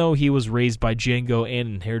son, though, he was raised by Jango and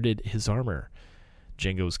inherited his armor.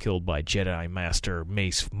 Jango was killed by Jedi Master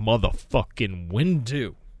Mace motherfucking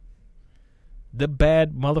Windu, the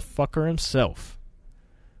bad motherfucker himself.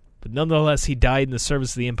 But nonetheless, he died in the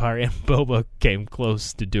service of the Empire, and Boba came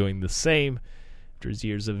close to doing the same. After his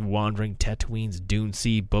years of wandering Tatooine's Dune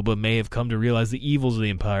Sea, Boba may have come to realize the evils of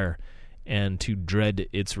the Empire and to dread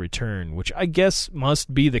its return, which I guess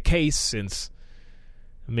must be the case since,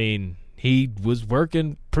 I mean, he was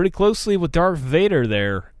working pretty closely with Darth Vader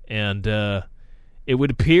there, and it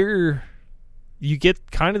would appear you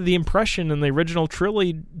get kind of the impression in the original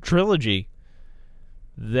trilogy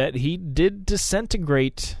that he did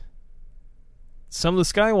disintegrate some of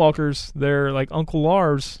the Skywalkers. They're like Uncle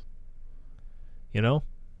Lars. You know,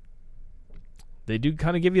 they do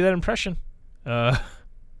kind of give you that impression.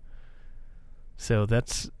 So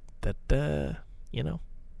that's that. You know,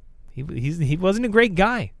 he wasn't a great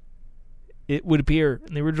guy. It would appear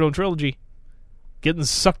in the original trilogy. Getting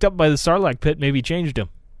sucked up by the Sarlacc pit maybe changed him.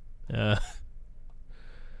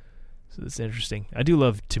 So that's interesting. I do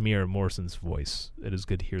love Tamira Morrison's voice. It is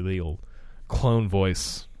good to hear the old clone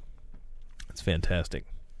voice. It's fantastic.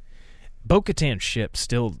 Bo-Katan's ship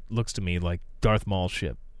still looks to me like Darth Maul's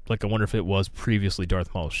ship. Like I wonder if it was previously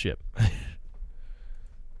Darth Maul's ship.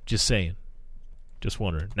 Just saying. Just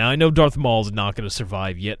wondering. Now I know Darth Maul's not going to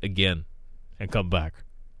survive yet again and come back.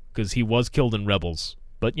 Because he was killed in Rebels.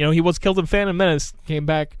 But, he was killed in Phantom Menace. Came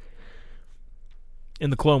back in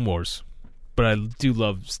the Clone Wars. But I do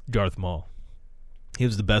love Darth Maul. He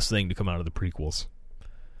was the best thing to come out of the prequels.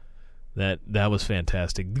 That was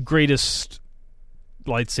fantastic. The greatest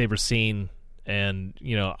lightsaber scene. And,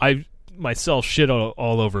 I myself shit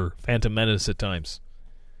all over Phantom Menace at times.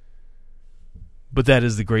 But that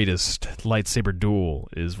is the greatest lightsaber duel,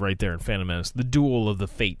 is right there in Phantom Menace. The Duel of the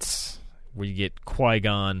Fates, where you get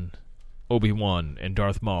Qui-Gon, Obi-Wan, and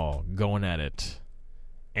Darth Maul going at it.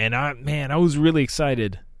 And I was really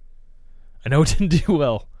excited. I know it didn't do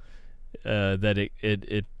well. That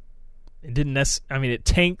it didn't it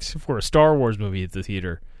tanked for a Star Wars movie at the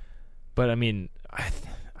theater. But I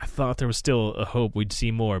thought there was still a hope we'd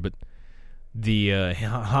see more. But the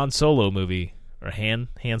Han Solo movie, or Han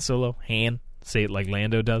Solo, say it like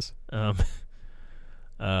Lando does. The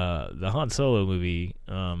Han Solo movie,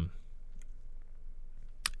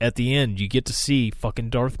 at the end, you get to see fucking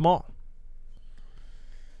Darth Maul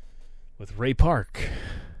with Ray Park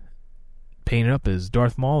painted up as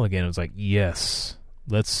Darth Maul again. It was like, yes,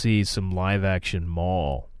 let's see some live action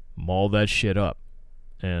Maul that shit up.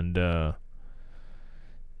 And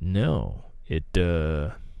no, it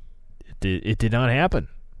did not happen.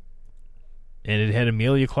 And it had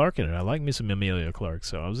Emilia Clarke in it. I like me some Emilia Clarke,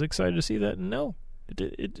 so I was excited to see that. And no,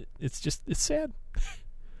 it's sad.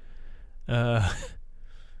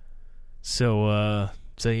 So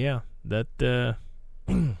yeah, that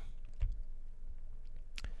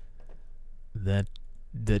that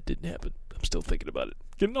didn't happen. I'm still thinking about it.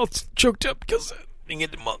 Getting all choked up because I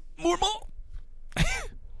didn't get more Maul.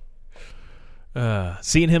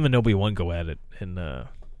 Seeing him and Obi-Wan go at it in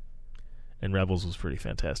Rebels was pretty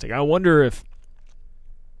fantastic. I wonder if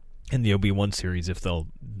in the Obi-Wan series if they'll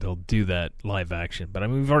do that live action. But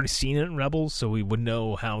we've already seen it in Rebels, so we would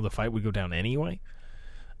know how the fight would go down anyway.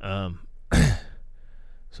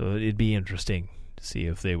 So it'd be interesting to see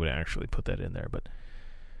if they would actually put that in there. But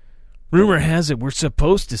rumor has it we're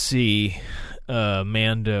supposed to see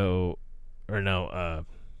Mando, or no,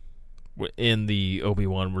 in the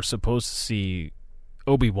Obi-Wan, we're supposed to see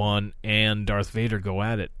Obi-Wan and Darth Vader go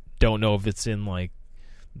at it. Don't know if it's in like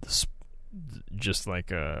just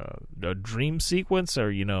like a dream sequence,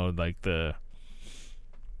 or like or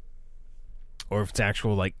if it's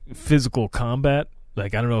actual like physical combat.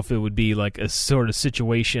 Like I don't know if it would be like a sort of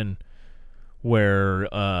situation where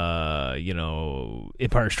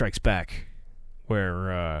Empire Strikes Back,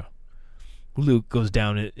 where Luke goes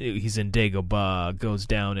down, he's in Dagobah, goes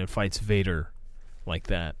down and fights Vader like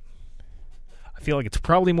that. I feel like it's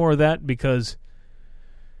probably more of that, because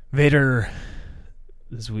Vader,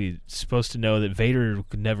 as we supposed to know, that Vader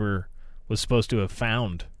never was supposed to have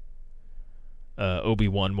found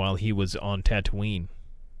Obi-Wan while he was on Tatooine.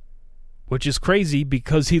 Which is crazy,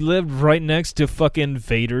 because he lived right next to fucking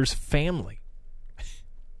Vader's family.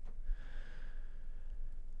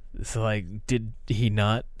 So, like, did he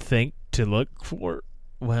not think to look for...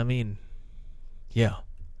 Well, yeah.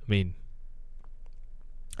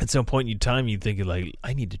 At some point in time, you'd think, like,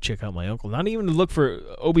 I need to check out my uncle. Not even to look for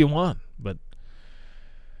Obi-Wan, but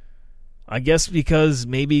I guess because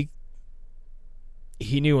maybe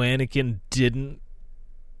he knew Anakin didn't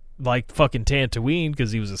like fucking Tatooine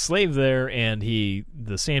because he was a slave there, and the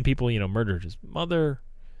Sand People, murdered his mother,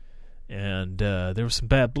 and there was some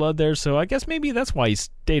bad blood there, so I guess maybe that's why he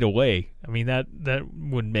stayed away. That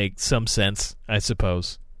would make some sense, I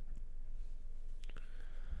suppose.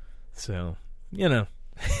 So, yeah,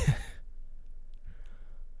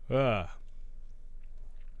 I'm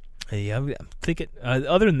thinking,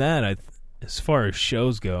 other than that, as far as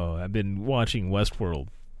shows go, I've been watching Westworld.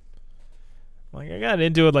 Like, I got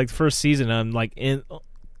into it like the first season. I'm like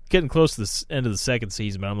getting close to the end of the second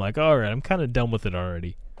season, but I'm like, all right, I'm kind of done with it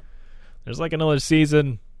already. There's like another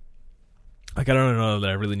season. Like, I don't know that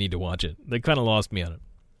I really need to watch it. They kind of lost me on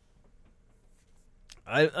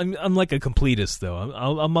it. I'm like a completist though.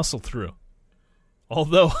 I'll muscle through.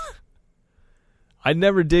 Although I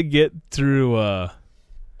never did get through.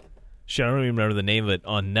 Shit, I don't even remember the name of it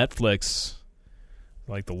on Netflix.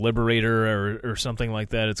 Like The Liberator or something like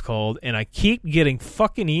that it's called. And I keep getting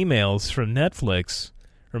fucking emails from Netflix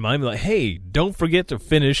remind me like, hey, don't forget to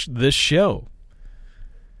finish this show.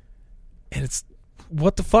 And it's,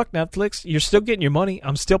 what the fuck, Netflix? You're still getting your money.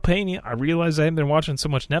 I'm still paying you. I realize I haven't been watching so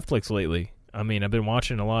much Netflix lately. I mean, I've been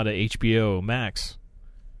watching a lot of HBO Max.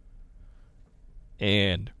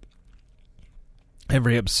 And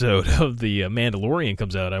every episode of The Mandalorian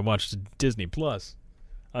comes out, I watch Disney Plus.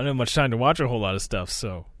 I don't have much time to watch a whole lot of stuff,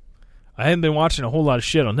 so I haven't been watching a whole lot of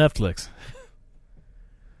shit on Netflix.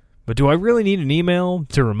 But do I really need an email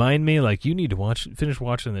to remind me, like, you need to finish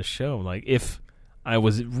watching this show? Like, if I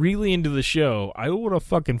was really into the show, I would have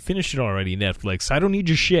fucking finished it already, Netflix. I don't need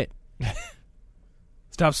your shit.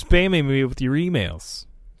 Stop spamming me with your emails.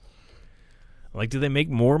 Like, do they make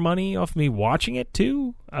more money off me watching it,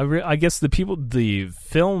 too? I guess the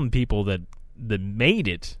film people that made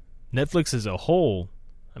it, Netflix as a whole,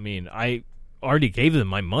 I mean, I already gave them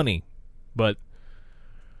my money, but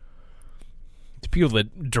the people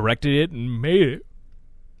that directed it and made it,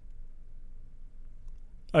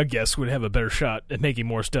 I guess, would have a better shot at making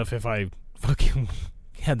more stuff if I fucking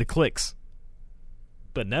had the clicks.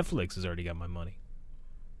 But Netflix has already got my money.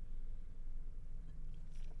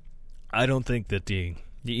 I don't think that the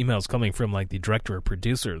email's coming from, like, the director or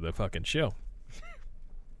producer of the fucking show.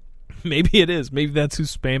 Maybe it is. Maybe that's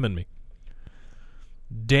who's spamming me.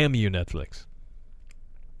 Damn you, Netflix.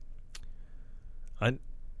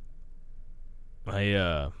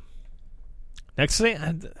 Next thing,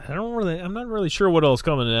 I'm not really sure what else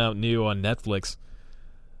coming out new on Netflix.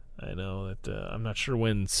 I know that I'm not sure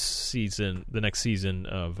when the next season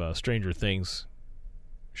of Stranger Things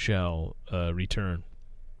shall return.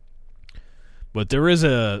 But there is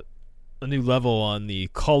a new level on the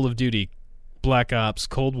Call of Duty Black Ops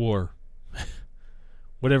Cold War.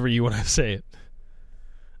 Whatever you want to say it.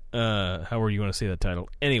 However you want to say that title.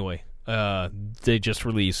 Anyway, they just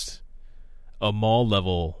released a mall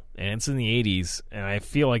level, and it's in the 80s, and I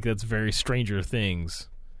feel like that's very Stranger Things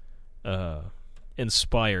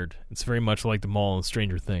inspired. It's very much like the mall in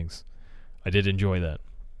Stranger Things. I did enjoy that.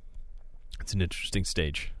 It's an interesting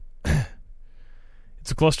stage.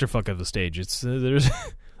 It's a clusterfuck of a stage. It's there's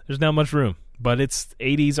not much room, but it's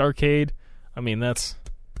 80s arcade. I mean, that's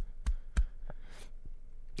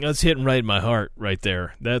hitting right in my heart right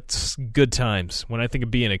there. That's good times when I think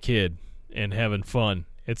of being a kid and having fun.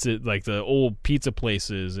 It's like the old pizza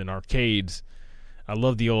places and arcades. I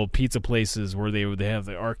love the old pizza places where they have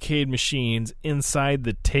the arcade machines inside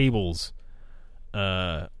the tables.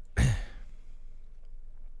 And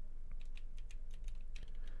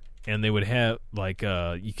they would have, like,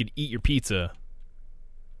 you could eat your pizza.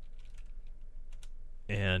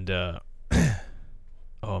 And, oh,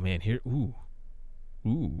 man, here, ooh.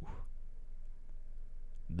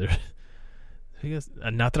 There, I guess,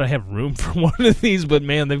 not that I have room for one of these, but,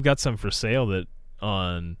 man, they've got some for sale that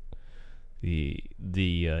on the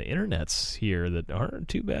internets here that aren't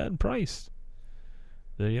too bad priced.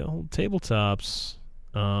 The old tabletops,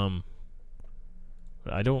 I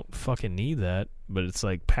don't fucking need that, but it's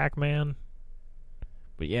like Pac-Man.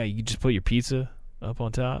 But yeah, you just put your pizza up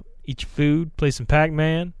on top, eat your food, play some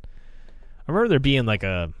Pac-Man. I remember there being like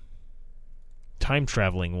a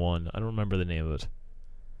time-traveling one. I don't remember the name of it.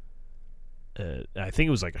 I think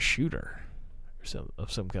it was like a shooter or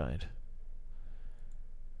of some kind.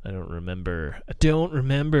 I don't remember.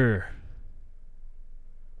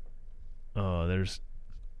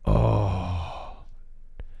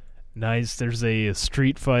 Nice. There's a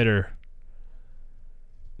Street Fighter.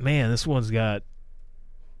 Man, this one's got...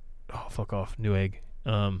 Oh, fuck off. Newegg.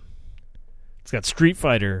 It's got Street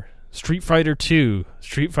Fighter 2,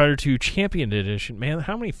 Street Fighter 2 Champion Edition. Man,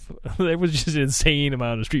 how many... There was just an insane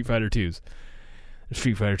amount of Street Fighter 2s.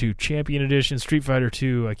 Street Fighter 2 Champion Edition, Street Fighter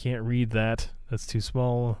 2. I can't read that. That's too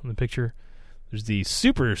small in the picture. There's the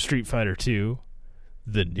Super Street Fighter 2.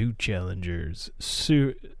 The New Challengers.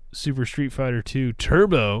 Super Street Fighter 2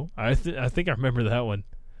 Turbo. I think I remember that one.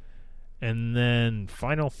 And then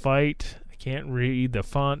Final Fight. I can't read the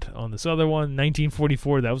font on this other one.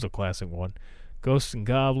 1944. That was a classic one. Ghosts and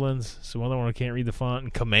Goblins. Some other one I can't read the font.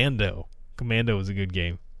 And Commando. Commando was a good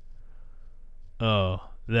game. Oh,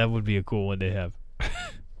 that would be a cool one to have.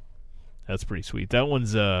 That's pretty sweet. That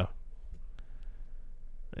one's they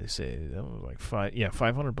say that was like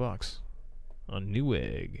 $500 on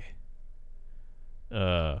Newegg.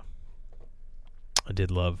 I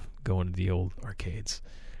did love going to the old arcades.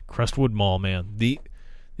 Crestwood Mall, man. The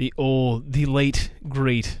late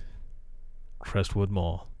great Crestwood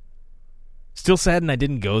Mall. Still saddened I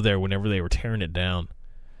didn't go there whenever they were tearing it down.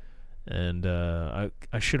 And I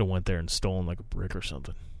should have went there and stolen like a brick or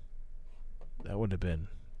something. That would have been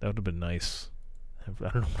nice. I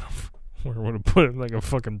don't know where I would have put like a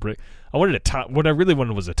fucking brick. I wanted what I really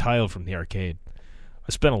wanted was a tile from the arcade.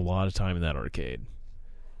 I spent a lot of time in that arcade.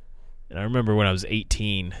 And I remember when I was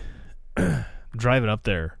 18, driving up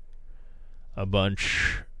there a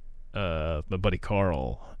bunch, my buddy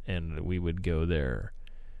Carl, and we would go there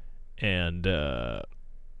and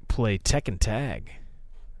play Tekken Tag.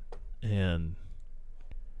 And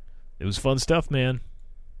it was fun stuff, man.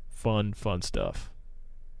 Fun stuff.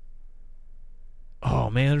 Oh,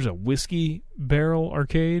 man, there's a Whiskey Barrel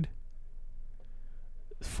arcade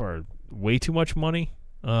for way too much money.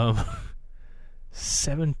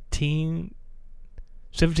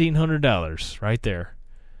 $1,700 right there.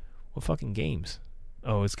 What fucking games?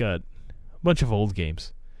 Oh, it's got a bunch of old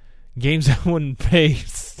games. Games I wouldn't pay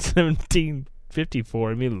 $17.50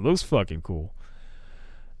 for. I mean, it looks fucking cool.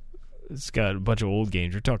 It's got a bunch of old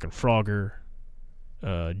games. You're talking Frogger,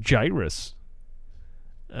 Gyrus,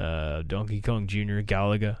 Donkey Kong Jr.,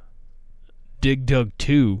 Galaga, Dig Dug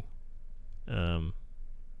 2,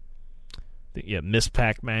 Miss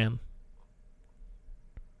Pac-Man.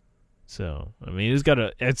 So, I mean, it's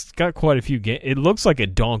got quite a few games. It looks like a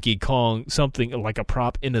Donkey Kong, something like a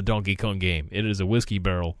prop in a Donkey Kong game. It is a Whiskey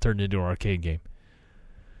Barrel turned into an arcade game.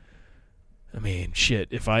 I mean, shit,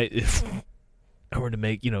 if I were to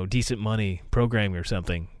make, decent money programming or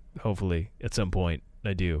something, hopefully, at some point,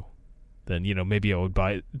 I do, then, maybe I would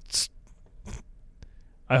buy it.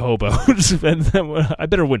 I hope I would spend that. I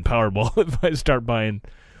better win Powerball if I start buying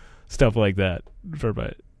stuff like that for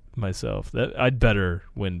myself. I'd better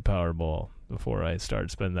win Powerball before I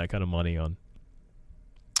start spending that kind of money on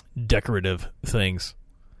decorative things.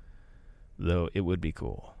 Though it would be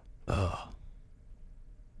cool. Ugh.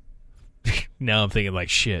 Now I'm thinking like,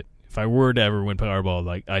 shit, if I were to ever win Powerball,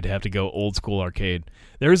 like, I'd have to go old school arcade.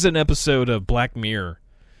 There's an episode of Black Mirror.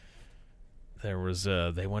 There was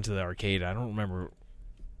they went to the arcade. I don't remember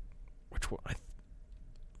which one.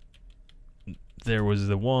 There was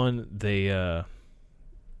the one they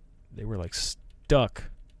were like stuck.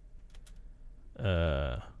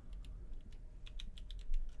 I'm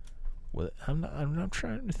not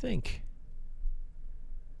trying to think.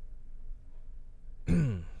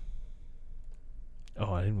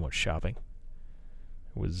 Oh, I didn't watch Shopping.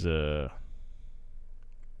 It was no,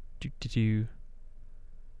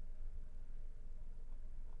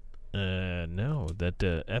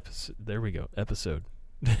 that episode. There we go. Episode.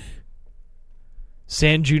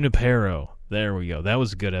 San Junipero. There we go. That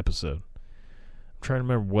was a good episode. I'm trying to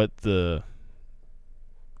remember what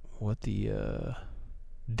the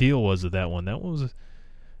deal was of that one. That one was.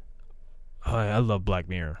 I love Black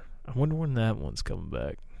Mirror. I wonder when that one's coming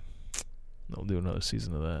back. They'll do another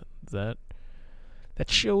season of that. That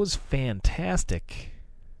show is fantastic.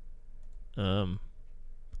 It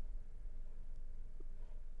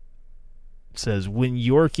says, when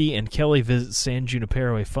Yorkie and Kelly visit San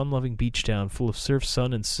Junipero, a fun-loving beach town full of surf,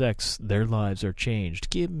 sun, and sex, their lives are changed.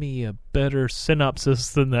 Give me a better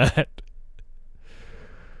synopsis than that.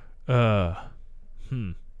 But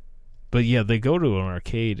yeah, they go to an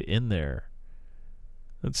arcade in there.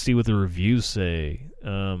 Let's see what the reviews say.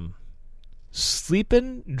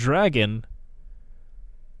 Sleepin' Dragon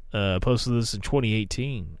posted this in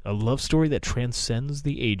 2018. A love story that transcends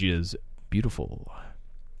the ages. Beautiful.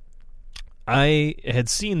 I had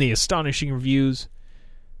seen the astonishing reviews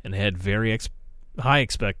and had very high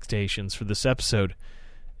expectations for this episode,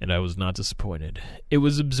 and I was not disappointed. It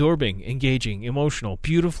was absorbing, engaging, emotional,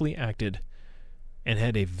 beautifully acted, and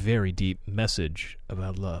had a very deep message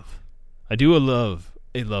about love. I do love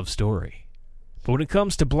a love story. But when it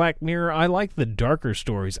comes to Black Mirror, I like the darker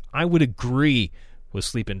stories. I would agree with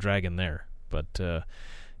Sleepin' Dragon there. But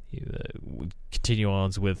continue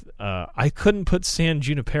on with, I couldn't put San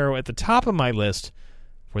Junipero at the top of my list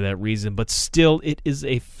for that reason, but still, it is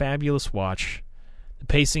a fabulous watch. The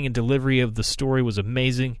pacing and delivery of the story was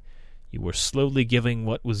amazing. You were slowly giving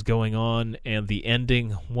what was going on, and the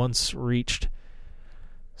ending, once reached,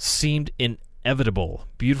 seemed inevitable.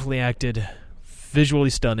 Beautifully acted, visually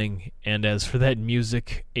stunning, and as for that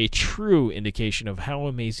music, a true indication of how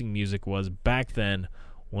amazing music was back then.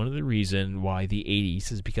 One of the reasons why the 80s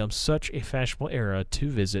has become such a fashionable era to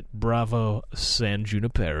visit. Bravo, San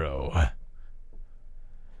Junipero.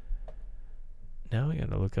 Now I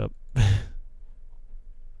gotta look up.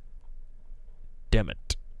 Damn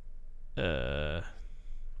it.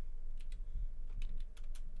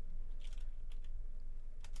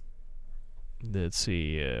 Let's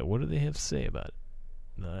see. What do they have to say about it?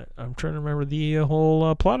 I'm trying to remember the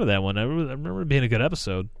whole plot of that one. I remember it being a good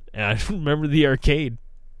episode. And I remember the arcade.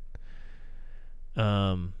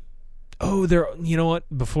 There. You know what?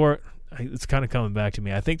 It's kind of coming back to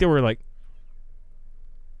me. I think they were like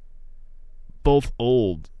both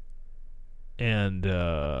old, and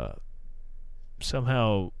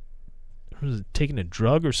somehow taking a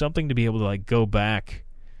drug or something to be able to like go back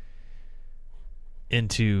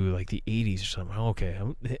into like the 80s or something. Okay,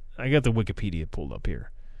 I got the Wikipedia pulled up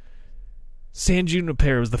here. San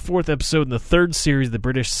Junipero is the 4th episode in the 3rd series of the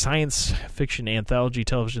British science fiction anthology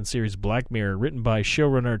television series Black Mirror, written by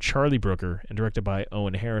showrunner Charlie Brooker and directed by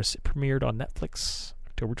Owen Harris. It premiered on Netflix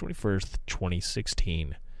October 21st,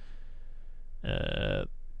 2016. The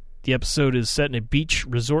episode is set in a beach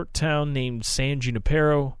resort town named San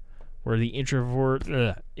Junipero, where the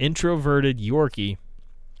introverted Yorkie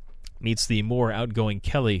meets the more outgoing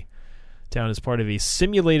Kelly. Town is part of a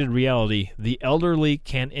simulated reality the elderly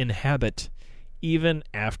can inhabit even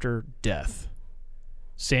after death.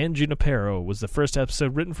 San Junipero was the first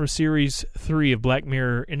episode written for Series 3 of Black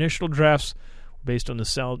Mirror. Initial drafts were based on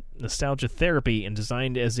nostalgia therapy and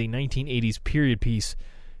designed as a 1980s period piece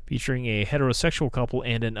featuring a heterosexual couple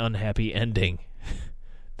and an unhappy ending.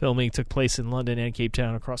 Filming took place in London and Cape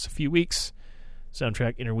Town across a few weeks.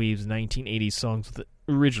 Soundtrack interweaves 1980s songs with the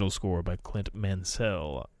original score by Clint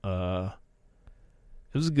Mansell.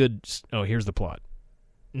 It was a good... Oh, here's the plot.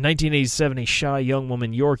 In 1987, a shy young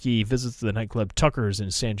woman, Yorkie, visits the nightclub Tucker's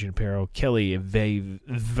in San Junipero. Kelly, a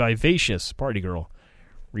vivacious party girl,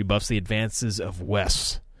 rebuffs the advances of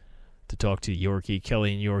Wes to talk to Yorkie.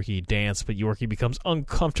 Kelly and Yorkie dance, but Yorkie becomes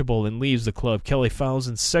uncomfortable and leaves the club. Kelly files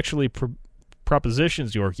and sexually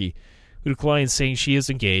propositions Yorkie, who declines, saying she is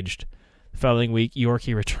engaged. The following week,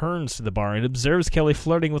 Yorkie returns to the bar and observes Kelly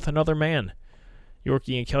flirting with another man.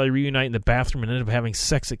 Yorkie and Kelly reunite in the bathroom and end up having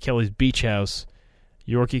sex at Kelly's beach house.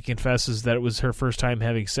 Yorkie confesses that it was her first time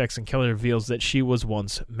having sex, and Kelly reveals that she was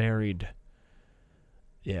once married.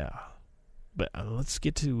 Yeah. But let's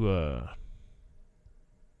get to...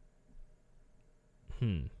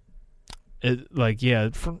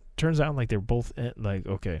 turns out like they're both...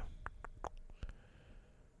 okay.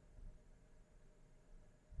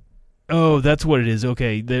 Oh, that's what it is.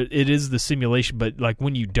 Okay, it is the simulation, but like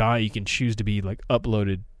when you die, you can choose to be like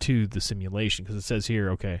uploaded to the simulation, because it says here,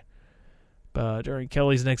 okay. During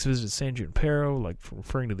Kelly's next visit to San Junipero, like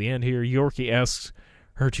referring to the end here, Yorkie asks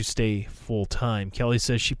her to stay full time. Kelly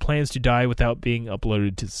says she plans to die without being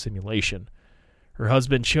uploaded to the simulation. Her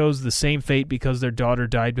husband chose the same fate because their daughter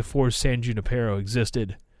died before San Junipero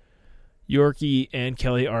existed. Yorkie and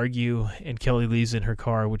Kelly argue, and Kelly leaves in her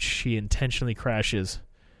car, which she intentionally crashes.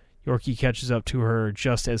 Yorkie catches up to her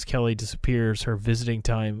just as Kelly disappears, her visiting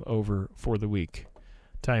time over for the week.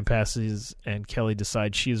 Time passes, and Kelly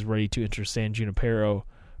decides she is ready to enter San Junipero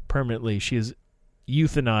permanently. She is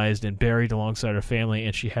euthanized and buried alongside her family,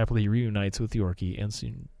 and she happily reunites with Yorkie and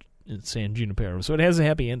San Junipero. So it has a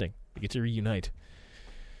happy ending. They get to reunite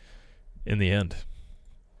in the end.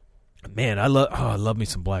 Man, I love me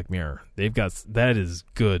some Black Mirror. That is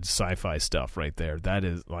good sci-fi stuff right there. That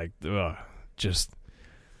is like, just...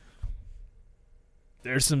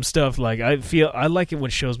 There's some stuff like I like it when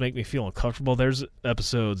shows make me feel uncomfortable. There's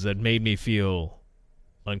episodes that made me feel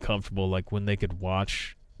uncomfortable, like when they could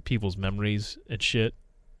watch people's memories and shit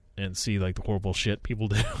and see like the horrible shit people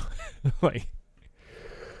do. Like,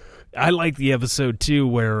 I like the episode too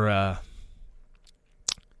where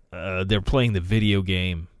they're playing the video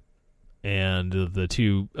game and the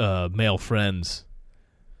two male friends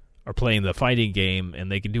are playing the fighting game,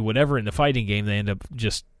 and they can do whatever in the fighting game. They end up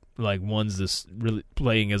just like one's this really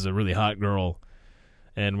playing as a really hot girl,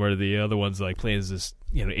 and where the other one's like playing as this,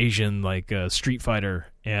 Asian like street fighter,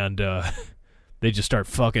 and they just start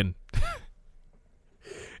fucking,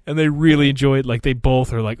 and they really enjoy it. Like they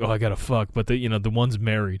both are like, "Oh, I gotta fuck," but the one's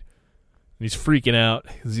married, and he's freaking out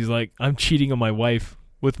because he's like, "I'm cheating on my wife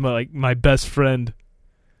with my best friend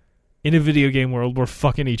in a video game world. We're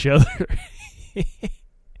fucking each other."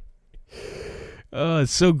 Oh,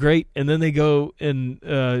 it's so great. And then they go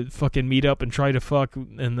and fucking meet up and try to fuck,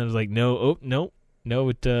 and then it's like, no,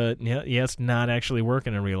 it's not actually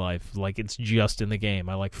working in real life. Like, it's just in the game.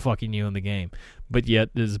 I like fucking you in the game. But yet,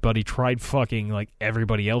 his buddy tried fucking like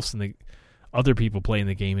everybody else in the other people playing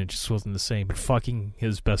the game, and it just wasn't the same. But fucking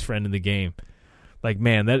his best friend in the game, like,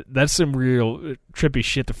 man, that's some real trippy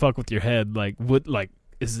shit to fuck with your head. Like,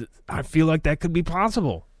 I feel like that could be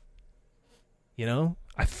possible.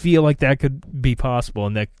 I feel like that could be possible,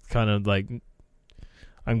 and that kind of like,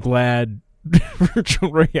 I'm glad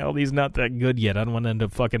virtual reality is not that good yet. I don't want to end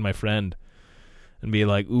up fucking my friend and be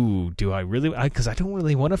like, ooh, do I really? Because I don't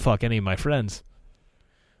really want to fuck any of my friends.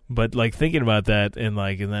 But like thinking about that, and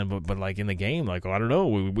then but like in the game, like, I don't know,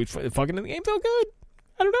 we fucking in the game felt good.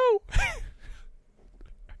 I don't know.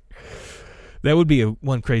 That would be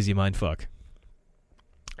one crazy mind fuck.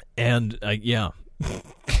 And yeah.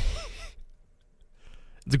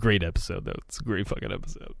 It's a great episode, though. It's a great fucking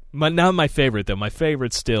episode. Not my favorite, though. My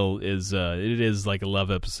favorite still is, it is like a love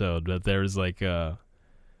episode, but there's like,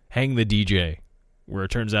 Hang the DJ, where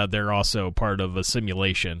it turns out they're also part of a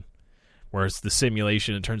simulation. Whereas the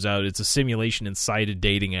simulation, it turns out it's a simulation inside a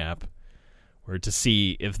dating app, where to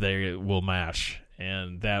see if they will match.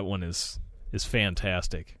 And that one is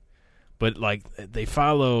fantastic. But, like, they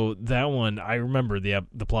follow that one. I remember the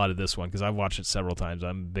plot of this one, because I've watched it several times.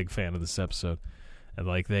 I'm a big fan of this episode. And,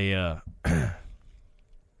 like, they, damn it,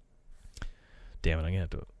 I'm going to have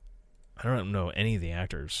to... I don't know any of the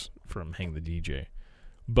actors from Hang the DJ.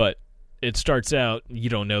 But it starts out, you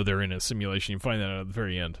don't know they're in a simulation. You find that out at the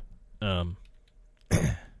very end.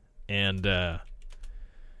 And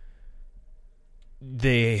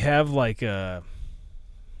they have, like a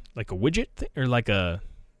widget thing, or like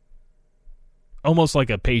almost like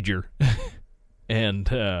a pager. And,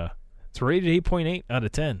 it's rated 8.8 out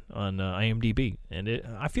of 10 on IMDb. And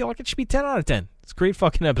I feel like it should be 10 out of 10. It's a great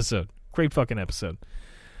fucking episode. Great fucking episode.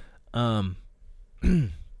 But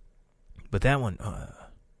that one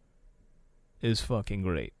is fucking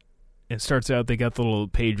great. It starts out, they got the little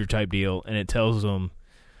pager type deal, and it tells them,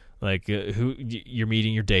 like, who you're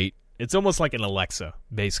meeting your date. It's almost like an Alexa,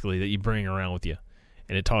 basically, that you bring around with you.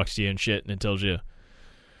 And it talks to you and shit, and it tells you,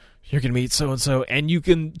 you're going to meet so-and-so, and you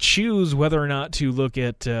can choose whether or not to look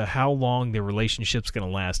at how long the relationship's going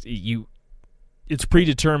to last. It's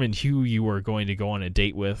predetermined who you are going to go on a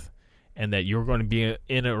date with, and that you're going to be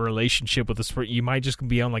in a relationship with this person. You might just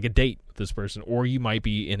be on, like, a date with this person, or you might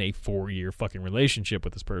be in a 4-year fucking relationship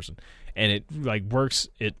with this person. And it, like, works,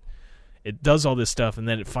 it does all this stuff, and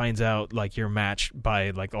then it finds out, like, you're matched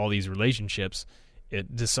by, like, all these relationships.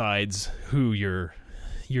 It decides who your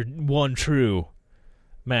one true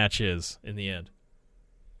match is in the end.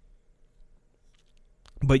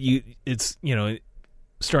 But it's, you know,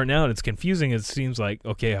 starting out, it's confusing. It seems like,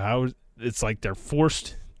 okay, it's like they're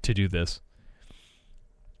forced to do this.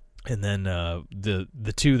 And then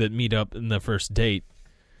the two that meet up in the first date,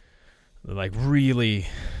 they like really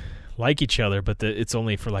like each other, but it's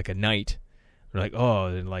only for like a night. They're like, oh,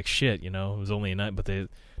 and like shit, you know, it was only a night, but they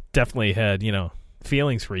definitely had, you know,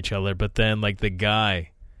 feelings for each other. But then like the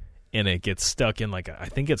guy in it gets stuck in like I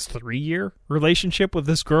think it's 3-year relationship with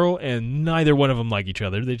this girl, and neither one of them like each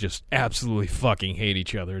other. They just absolutely fucking hate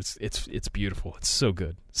each other. It's beautiful. It's so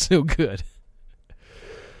good, so good.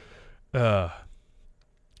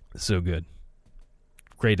 So good.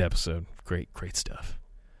 Great episode. Great stuff.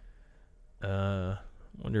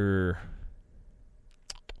 Wonder.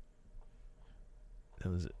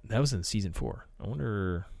 That was in season 4. I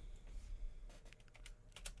wonder.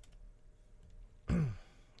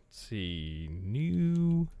 Let's see,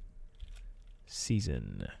 new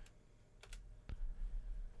season.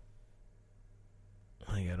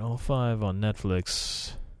 I got all 5 on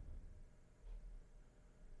Netflix.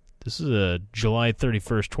 This is a July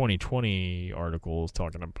 31st, 2020 article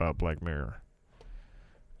talking about Black Mirror.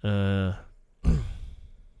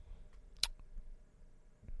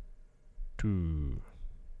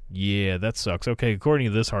 Yeah, that sucks. Okay, according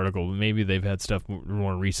to this article, maybe they've had stuff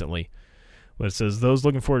more recently. But it says, those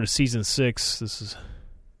looking forward to season 6, this is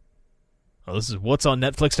what's on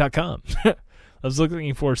Netflix.com. Those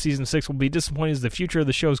looking for season 6 will be disappointed as the future of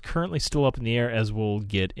the show is currently still up in the air, as we'll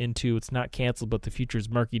get into. It's not canceled, but the future is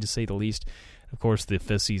murky to say the least. Of course, the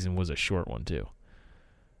 5th season was a short one, too.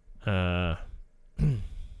 It's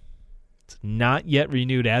not yet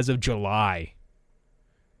renewed as of July.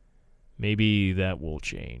 Maybe that will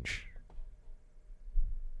change.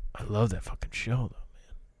 I love that fucking show, though,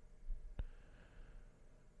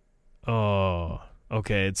 man. Oh,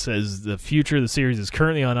 okay. It says the future of the series is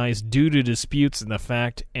currently on ice due to disputes and the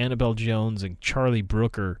fact Annabelle Jones and Charlie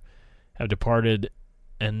Brooker have departed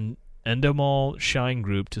Endemol Shine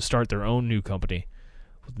Group to start their own new company.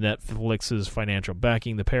 With Netflix's financial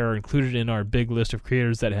backing, the pair are included in our big list of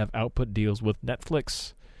creators that have output deals with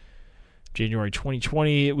Netflix. January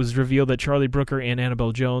 2020, it was revealed that Charlie Brooker and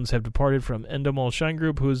Annabelle Jones have departed from Endemol Shine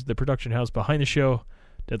Group, who is the production house behind the show.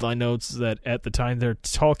 Deadline notes that at the time they're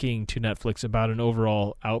talking to Netflix about an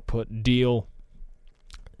overall output deal.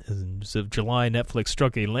 As of July, Netflix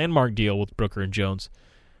struck a landmark deal with Brooker and Jones,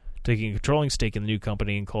 taking a controlling stake in the new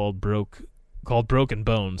company called Broken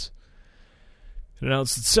Bones. It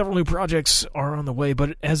announced that several new projects are on the way,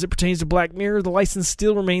 but as it pertains to Black Mirror, the license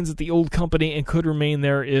still remains at the old company and could remain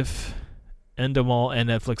there if Endemol and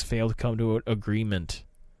Netflix fail to come to an agreement.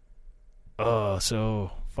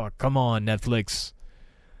 So fuck, come on, Netflix.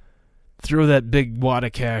 Throw that big wad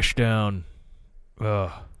of cash down.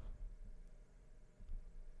 And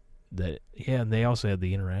they also had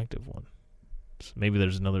the interactive one. So maybe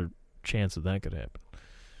there's another chance that could happen.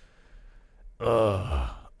 I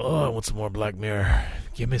want some more Black Mirror.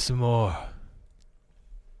 Give me some more.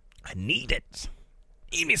 I need it.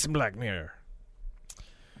 Give me some Black Mirror.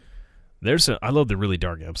 I love the really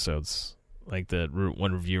dark episodes. Like that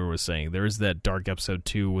one reviewer was saying, there is that dark episode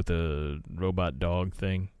 2 with the robot dog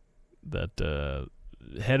thing that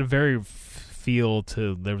had a very feel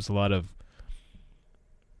to. There was a lot of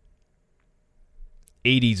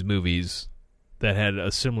 80s movies that had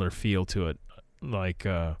a similar feel to it. Like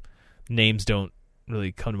names don't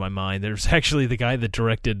really come to my mind. There's actually the guy that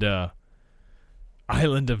directed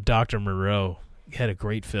Island of Dr. Moreau. He had a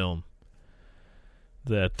great film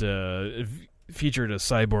that featured a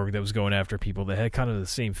cyborg that was going after people that had kind of the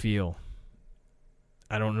same feel.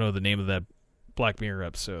 I don't know the name of that Black Mirror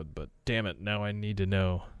episode, but damn it, now I need to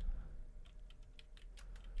know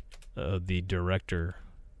the director.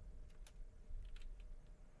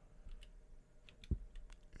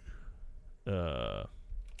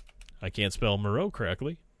 I can't spell Moreau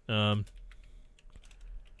correctly.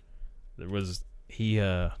 He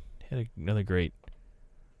had another great.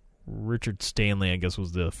 Richard Stanley, I guess,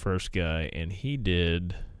 was the first guy, and he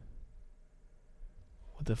did.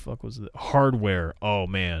 What the fuck was it? Hardware. Oh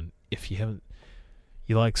man, if you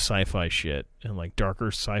like sci-fi shit and like darker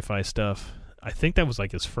sci-fi stuff, I think that was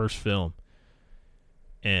like his first film,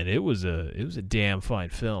 and it was a damn fine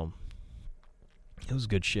film. It was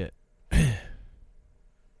good shit.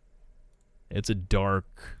 It's a dark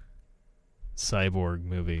cyborg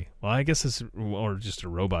movie. Well, I guess it's or just a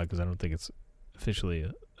robot because I don't think it's officially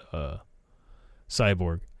a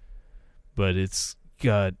cyborg. But it's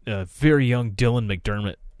got a very young Dylan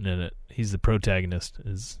McDermott in it. He's the protagonist.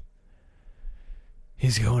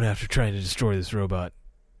 He's going after trying to destroy this robot.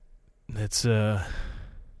 It's a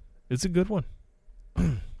good one.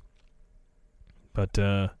 But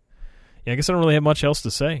yeah, I guess I don't really have much else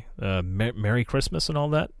to say. Merry Christmas and all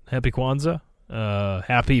that. Happy Kwanzaa.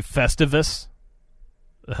 Happy Festivus.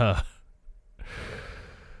 I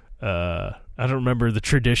don't remember the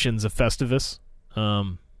traditions of Festivus.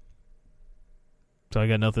 So I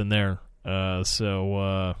got nothing there.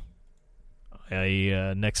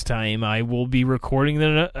 Next time I will be recording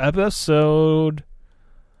an episode,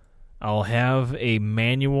 I'll have a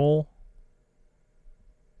manual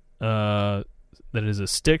that is a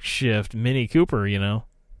stick shift Mini Cooper, you know.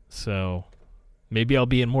 So maybe I'll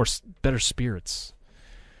be in better spirits.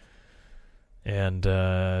 And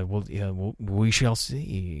we shall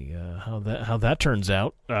see how that turns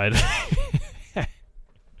out. I'm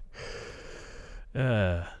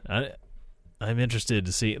interested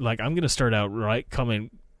to see. Like, I'm going to start out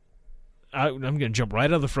I'm going to jump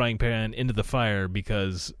right out of the frying pan into the fire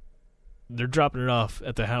because they're dropping it off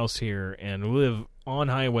at the house here, and we live on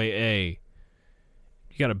Highway A.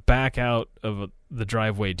 You got to back out of the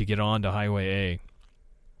driveway to get onto Highway A,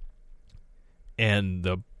 and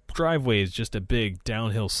the driveway is just a big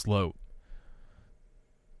downhill slope.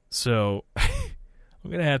 So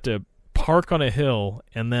I'm gonna have to park on a hill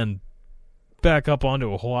and then back up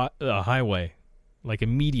onto a highway like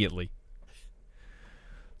immediately.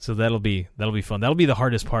 So that'll be fun. That'll be the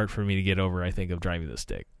hardest part for me to get over, I think, of driving the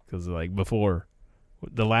stick, because like before,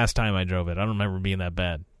 the last time I drove it, I don't remember being that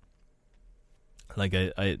bad. Like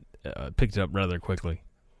I picked it up rather quickly.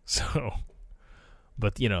 So,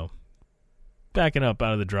 but you know, backing up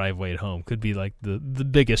out of the driveway at home could be like the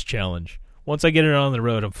biggest challenge. Once I get it on the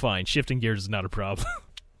road, I'm fine. Shifting gears is not a problem.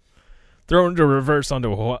 Throwing into reverse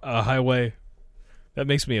onto a highway, that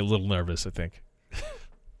makes me a little nervous, I think.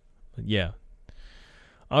 But yeah.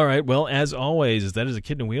 All right, well, as always, that is a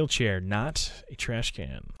kid in a wheelchair, not a trash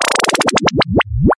can.